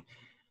saying,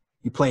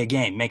 You play a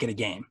game, make it a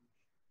game.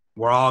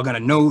 We're all gonna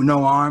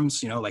no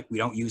arms, you know, like we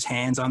don't use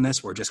hands on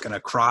this. We're just gonna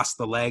cross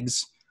the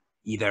legs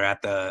either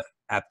at the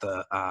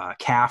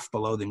calf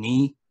below the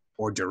knee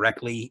or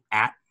directly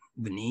at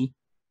the knee,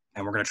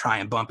 and we're gonna try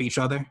and bump each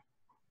other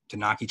to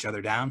knock each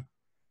other down.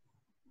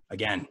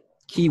 Again,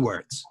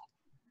 keywords.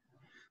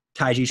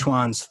 Taiji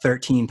Chuan's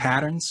 13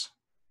 patterns.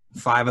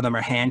 5 of them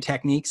are hand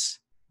techniques.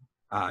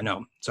 8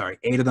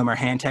 of them are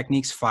hand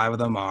techniques. 5 of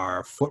them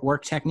are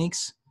footwork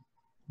techniques.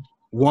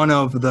 One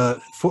of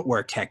the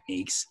footwork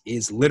techniques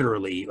is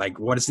literally like,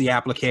 what is the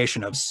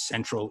application of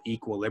central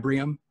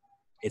equilibrium?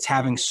 It's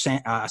having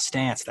a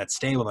stance that's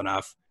stable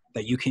enough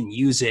that you can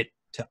use it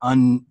to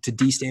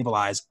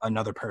destabilize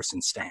another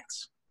person's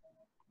stance.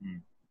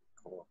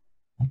 Cool.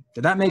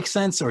 Did that make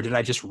sense, or did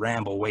I just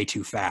ramble way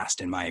too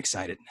fast in my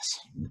excitedness?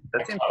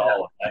 That seems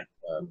Makes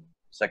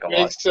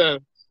psychological.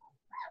 sense.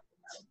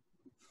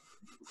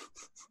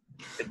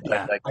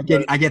 Yeah,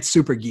 I get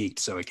super geeked,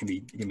 so it can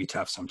be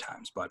tough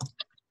sometimes, but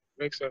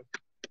Makes sense.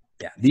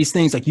 yeah, these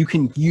things, like, you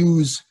can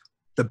use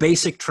the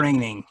basic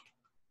training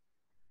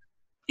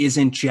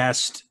isn't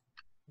just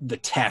the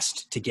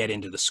test to get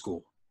into the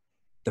school.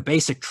 The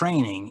basic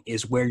training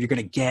is where you're going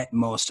to get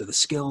most of the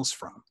skills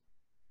from.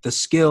 The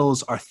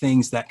skills are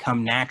things that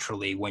come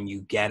naturally when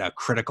you get a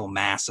critical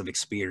mass of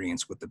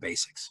experience with the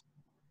basics.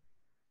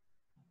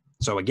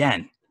 So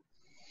again,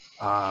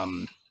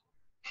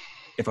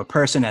 if a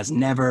person has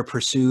never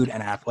pursued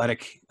an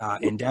athletic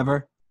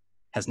endeavor,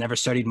 has never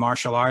studied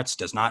martial arts,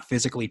 does not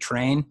physically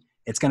train,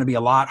 it's going to be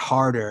a lot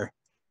harder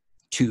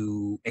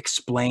to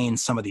explain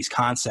some of these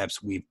concepts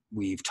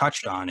we've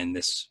touched on in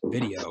this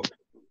video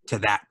to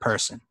that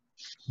person.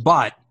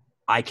 But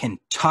I can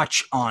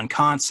touch on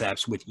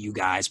concepts with you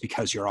guys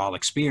because you're all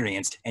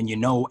experienced and you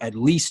know, at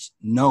least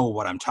know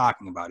what I'm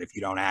talking about. If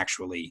you don't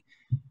actually,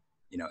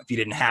 you know, if you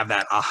didn't have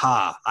that,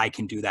 aha, I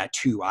can do that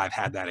too, I've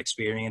had that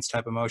experience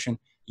type of emotion,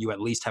 you at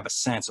least have a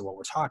sense of what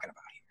we're talking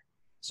about here.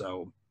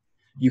 So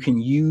you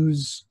can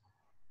use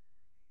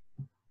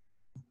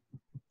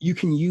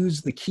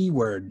the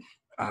keyword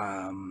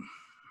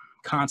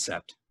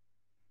concept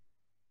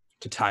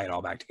to tie it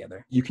all back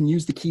together. You can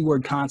use the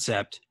keyword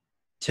concept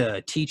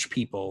to teach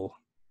people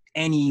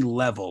any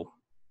level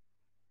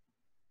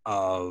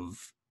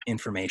of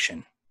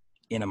information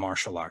in a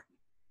martial art.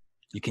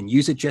 You can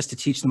use it just to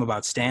teach them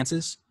about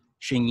stances.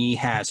 Xing Yi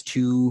has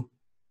 2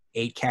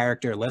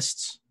 8-character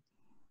lists.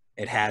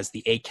 It has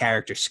the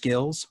 8-character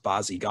skills,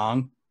 Ba Zi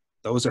Gong.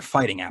 Those are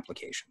fighting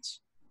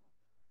applications.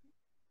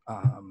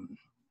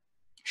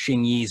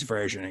 Xing Yi's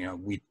version, you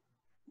know,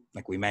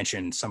 like we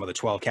mentioned, some of the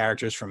 12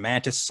 characters from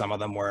Mantis, some of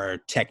them were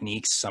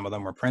techniques, some of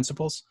them were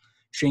principles.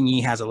 Xing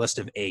Yi has a list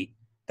of 8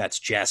 that's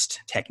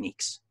just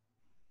techniques,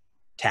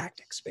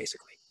 tactics,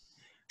 basically.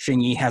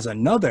 Xing Yi has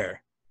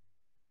another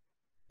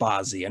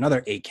Ba Zi,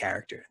 another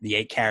 8-character, the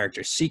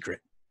 8-character secret.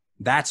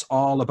 That's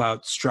all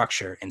about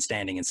structure and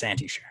standing in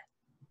Santi-share.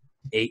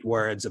 8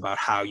 words about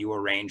how you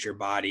arrange your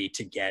body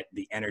to get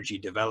the energy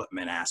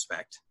development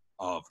aspect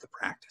of the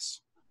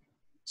practice.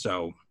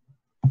 So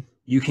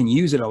you can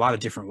use it a lot of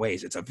different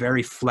ways. It's a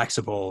very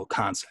flexible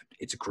concept.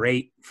 It's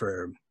great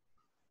for,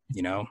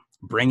 you know,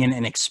 bringing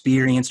an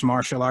experienced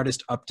martial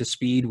artist up to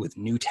speed with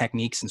new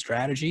techniques and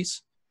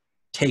strategies,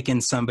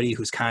 taking somebody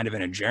who's kind of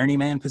in a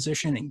journeyman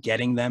position and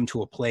getting them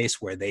to a place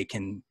where they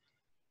can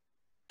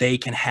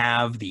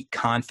have the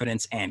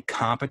confidence and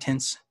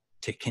competence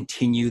to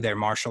continue their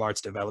martial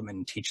arts development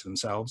and teach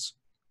themselves.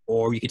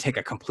 Or you could take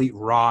a complete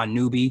raw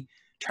newbie,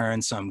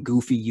 turn some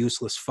goofy,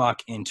 useless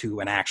fuck into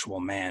an actual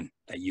man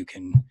that you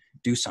can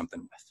do something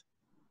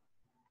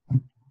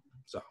with.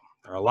 So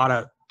there are a lot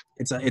of,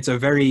 it's a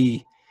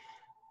very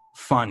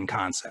fun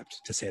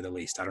concept, to say the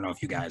least. I don't know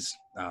if you guys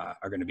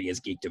are going to be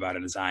as geeked about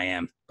it as I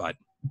am, but,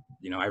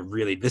 you know,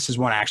 this is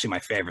one of actually my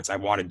favorites. I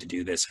wanted to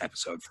do this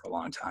episode for a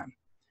long time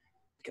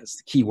because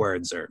the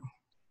keywords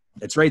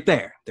it's right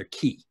there. They're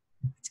key.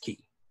 It's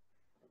key.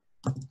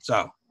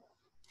 So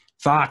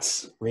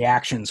thoughts,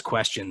 reactions,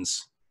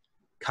 questions,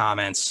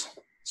 comments,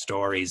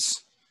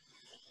 stories,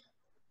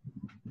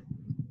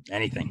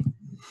 anything.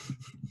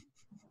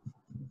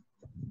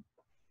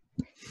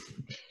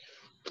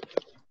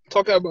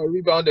 Talking about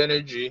rebound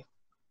energy,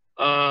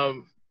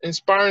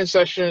 inspiring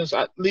sessions,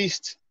 at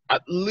least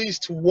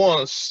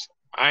once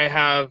I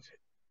have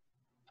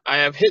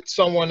hit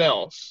someone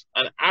else,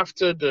 and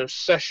after the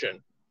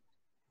session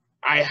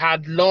I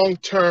had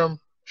long-term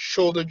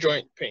shoulder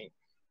joint pain.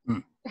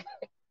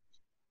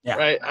 Yeah.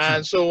 Right.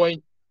 And so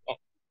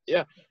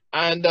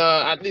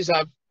at least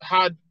I've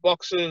had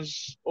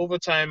boxers over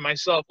time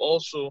myself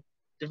also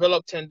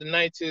develop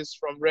tendinitis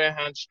from rare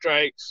hand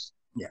strikes.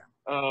 Yeah.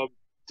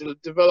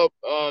 Develop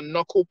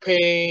knuckle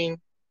pain.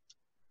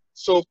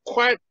 So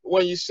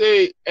when you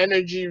say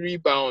energy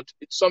rebound,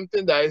 it's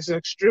something that is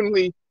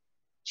extremely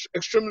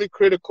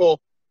critical.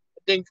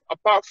 I think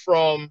apart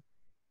from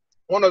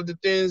one of the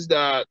things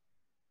that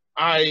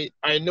I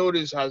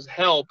notice has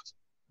helped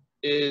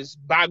is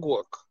bag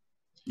work.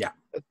 Yeah.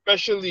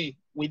 Especially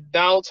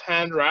without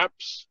hand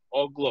wraps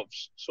or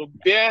gloves. So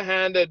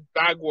barehanded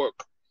bag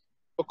work,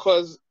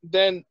 because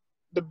then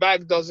the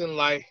bag doesn't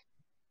lie.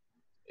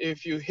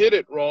 If you hit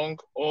it wrong,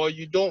 or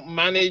you don't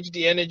manage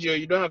the energy, or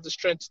you don't have the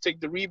strength to take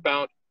the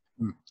rebound,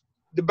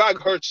 the bag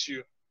hurts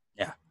you.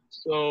 Yeah.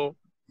 So,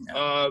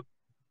 and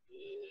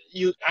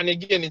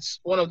again, it's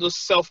one of those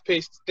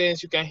self-paced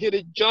things. You can hit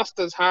it just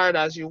as hard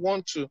as you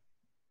want to.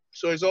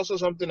 So it's also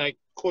something I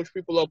coach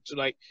people up to,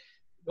 like,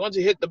 you want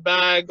to hit the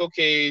bag,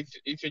 okay,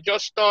 if you're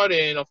just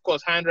starting, of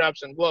course, hand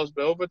wraps and gloves,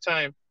 but over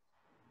time,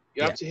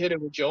 you have to hit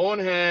it with your own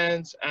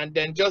hands, and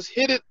then just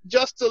hit it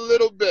just a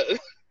little bit.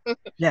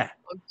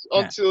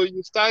 Until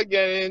you start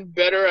getting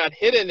better at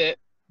hitting it,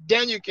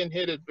 then you can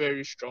hit it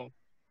very strong.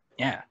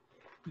 Yeah.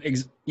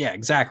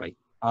 Exactly.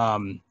 A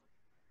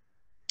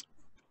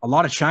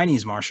lot of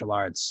Chinese martial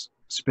arts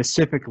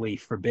specifically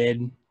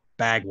forbid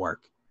bag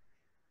work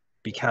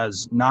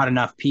because not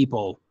enough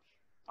people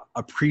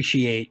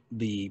appreciate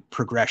the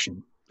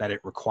progression that it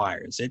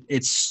requires.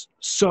 It's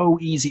so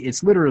easy.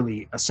 It's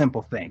literally a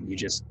simple thing.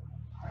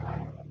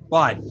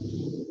 But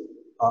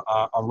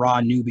a raw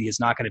newbie is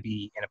not going to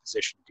be in a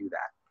position to do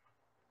that.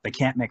 They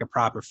can't make a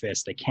proper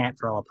fist. They can't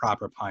throw a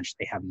proper punch.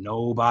 They have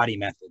no body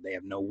method. They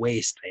have no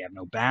waist. They have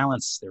no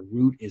balance. Their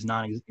root is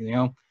not,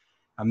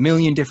 a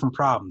million different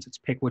problems. It's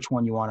pick which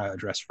one you want to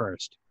address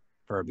first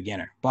for a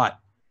beginner. But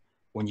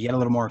when you get a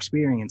little more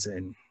experience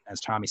in,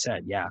 as Tommy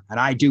said, and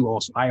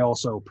I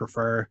also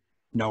prefer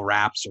no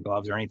wraps or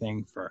gloves or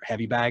anything for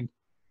heavy bag.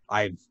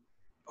 I've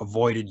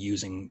avoided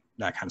using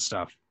that kind of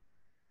stuff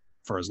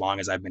for as long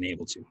as I've been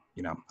able to.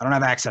 I don't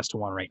have access to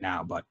one right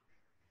now, but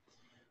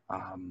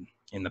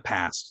in the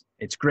past,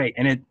 it's great.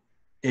 And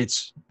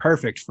it's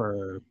perfect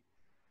for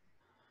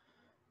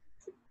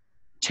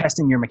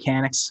testing your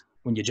mechanics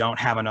when you don't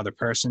have another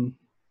person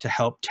to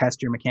help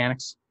test your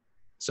mechanics.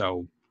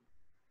 So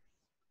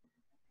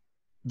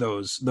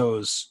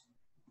those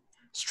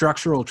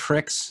structural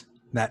tricks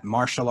that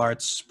martial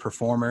arts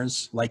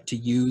performers like to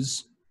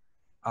use,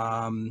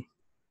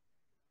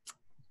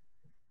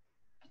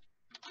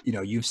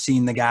 you've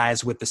seen the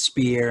guys with the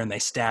spear and they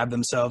stab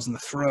themselves in the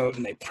throat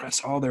and they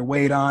press all their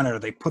weight on it, or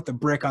they put the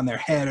brick on their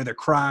head or their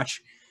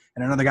crotch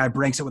and another guy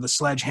breaks it with a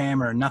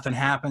sledgehammer and nothing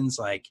happens.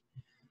 Like,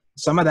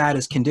 some of that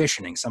is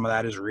conditioning. Some of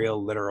that is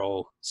real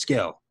literal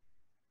skill.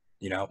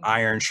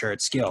 Iron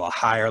shirt skill, a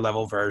higher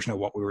level version of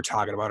what we were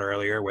talking about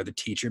earlier, where the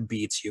teacher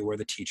beats you, where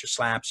the teacher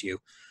slaps you.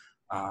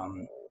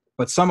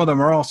 But some of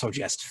them are also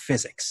just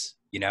physics,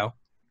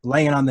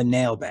 laying on the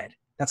nail bed.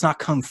 That's not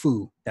kung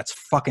fu. That's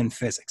fucking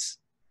physics.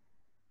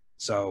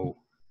 So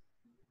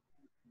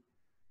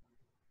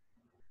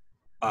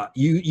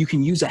you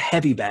can use a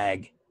heavy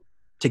bag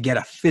to get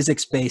a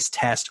physics-based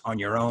test on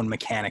your own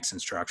mechanics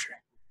and structure.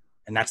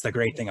 And that's the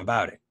great thing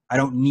about it. I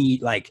don't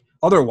need,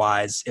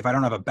 otherwise, if I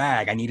don't have a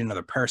bag, I need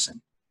another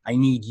person. I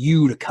need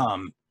you to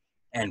come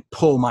and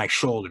pull my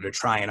shoulder to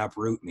try and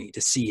uproot me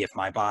to see if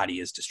my body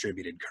is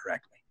distributed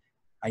correctly.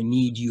 I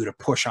need you to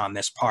push on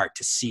this part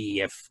to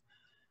see if,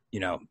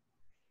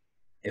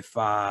 if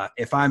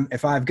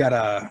I've got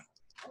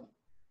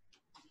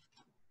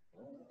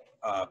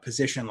a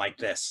position like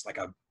this, like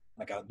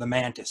the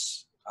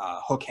mantis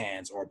hook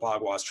hands or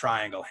Baghua's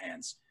triangle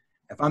hands.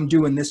 If I'm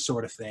doing this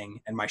sort of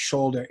thing and my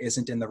shoulder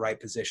isn't in the right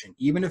position,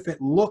 even if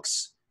it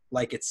looks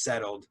like it's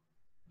settled,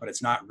 but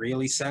it's not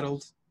really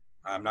settled,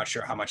 I'm not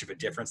sure how much of a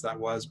difference that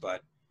was,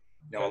 but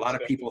a lot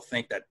of people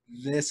think that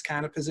this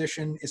kind of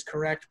position is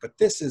correct, but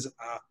this is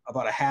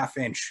about a ½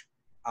 inch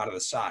out of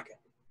the socket.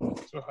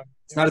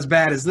 It's not as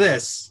bad as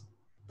this,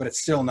 but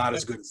it's still not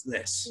as good as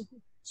this.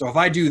 So if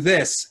I do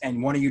this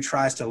and one of you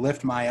tries to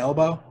lift my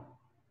elbow,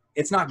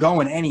 it's not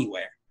going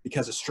anywhere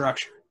because of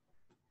structure.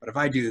 But if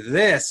I do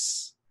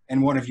this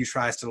and one of you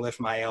tries to lift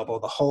my elbow,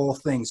 the whole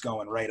thing's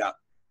going right up.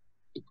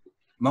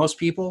 Most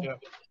people,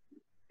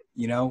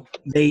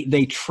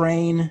 they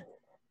train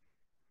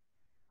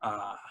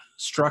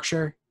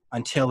structure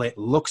until it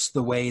looks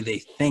the way they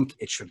think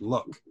it should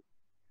look,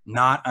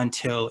 not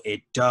until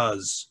it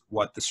does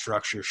what the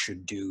structure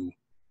should do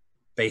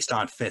based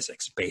on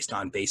physics, based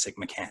on basic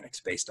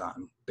mechanics, based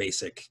on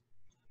basic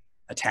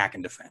attack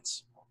and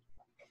defense.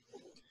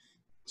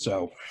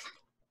 So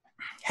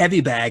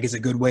heavy bag is a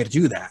good way to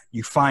do that.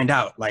 You find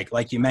out,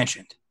 like you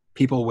mentioned,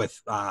 people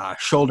with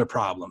shoulder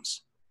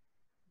problems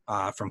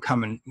from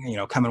coming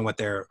with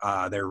their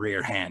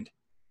rear hand.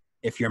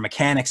 If your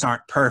mechanics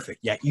aren't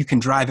perfect, you can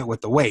drive it with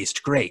the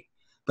waist, great.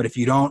 But if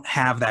you don't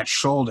have that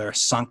shoulder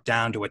sunk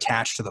down to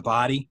attach to the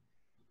body,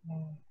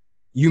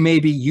 you may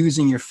be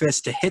using your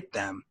fist to hit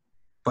them,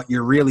 but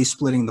you're really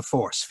splitting the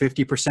force,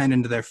 50%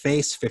 into their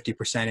face,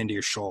 50% into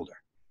your shoulder.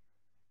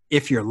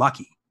 If you're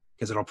lucky,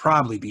 because it'll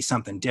probably be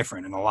something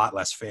different and a lot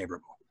less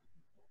favorable.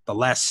 The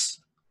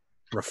less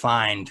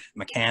refined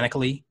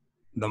mechanically,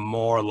 the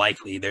more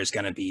likely there's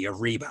going to be a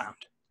rebound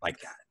like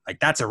that.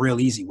 Like, that's a real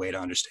easy way to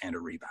understand a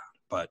rebound.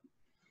 But,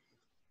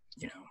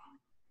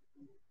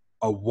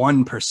 a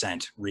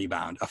 1%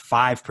 rebound, a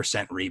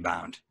 5%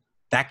 rebound,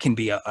 that can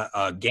be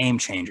a game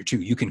changer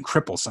too. You can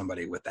cripple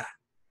somebody with that.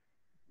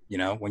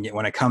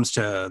 When it comes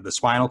to the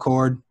spinal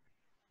cord,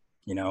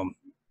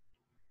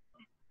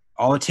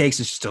 all it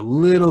takes is just a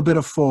little bit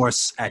of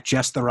force at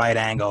just the right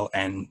angle,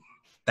 and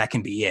that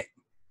can be it.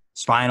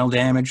 Spinal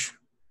damage,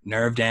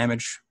 nerve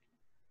damage,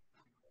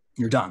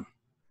 you're done.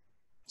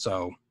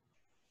 So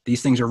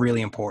these things are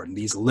really important.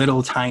 These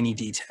little tiny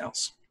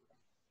details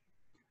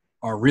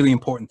are really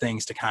important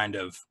things to kind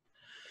of,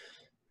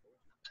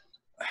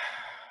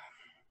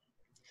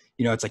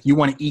 you know, it's like you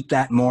want to eat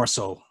that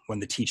morsel when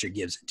the teacher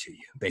gives it to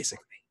you,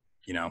 basically.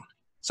 You know,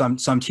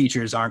 some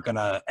teachers aren't going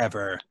to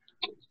ever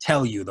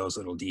tell you those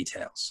little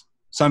details.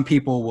 Some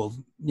people will,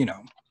 you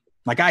know,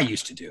 like I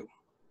used to do.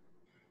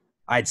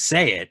 I'd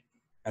say it,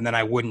 and then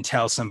I wouldn't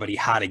tell somebody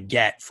how to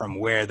get from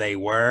where they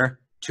were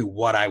to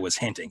what I was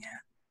hinting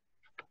at.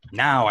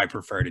 Now I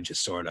prefer to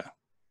just sort of,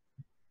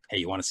 hey,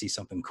 you want to see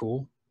something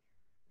cool?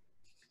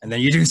 And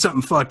then you do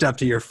something fucked up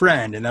to your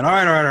friend, and then, all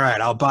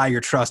right, I'll buy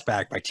your trust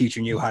back by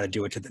teaching you how to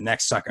do it to the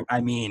next sucker. I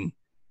mean,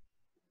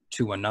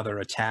 to another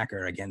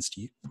attacker against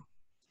you.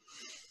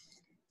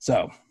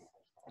 So,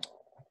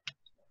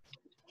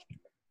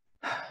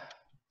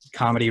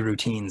 comedy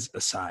routines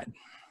aside,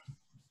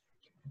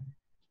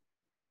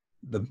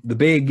 the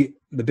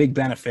big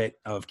benefit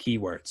of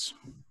keywords.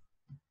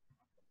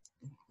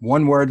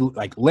 One word,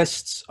 like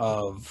lists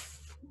of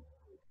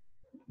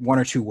 1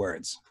 or 2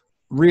 words,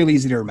 real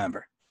easy to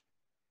remember.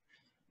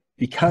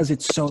 Because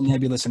it's so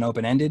nebulous and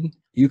open-ended,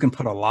 you can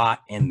put a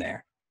lot in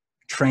there.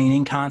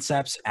 Training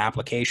concepts,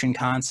 application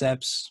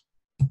concepts,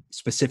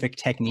 specific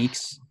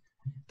techniques,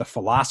 the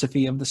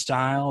philosophy of the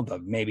style,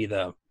 maybe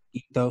the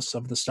ethos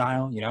of the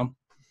style, you know.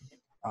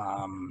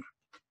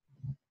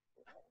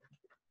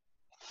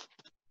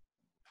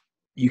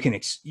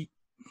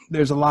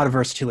 There's a lot of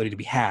versatility to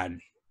be had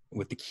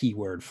with the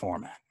keyword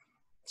format.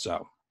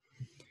 So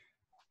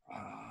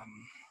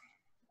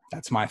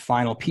that's my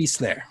final piece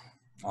there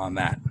on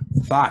that.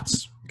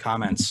 Thoughts,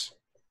 comments,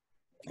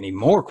 any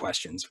more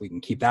questions? We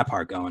can keep that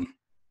part going.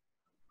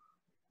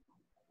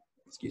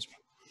 Excuse me.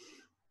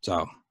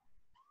 So,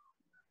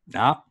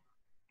 nah,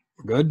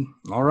 we're good.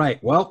 All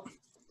right. Well,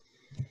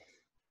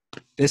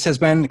 this has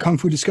been the Kung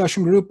Fu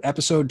Discussion Group,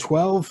 episode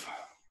 12.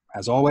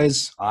 As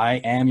always, I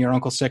am your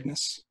Uncle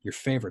Sickness, your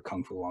favorite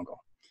Kung Fu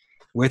uncle.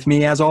 With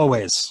me, as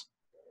always,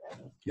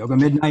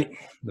 YogaMidnight,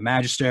 the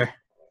Magister,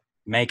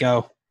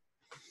 Maeko.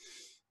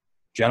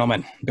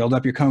 Gentlemen, build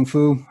up your Kung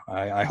Fu.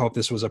 I hope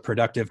this was a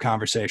productive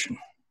conversation.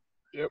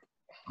 Yep.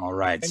 All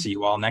right. See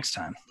you all next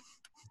time.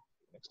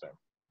 Next time.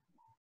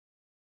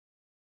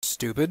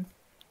 Stupid?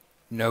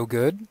 No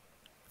good?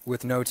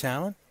 With no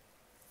talent?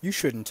 You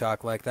shouldn't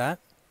talk like that.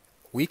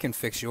 We can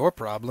fix your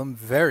problem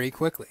very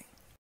quickly.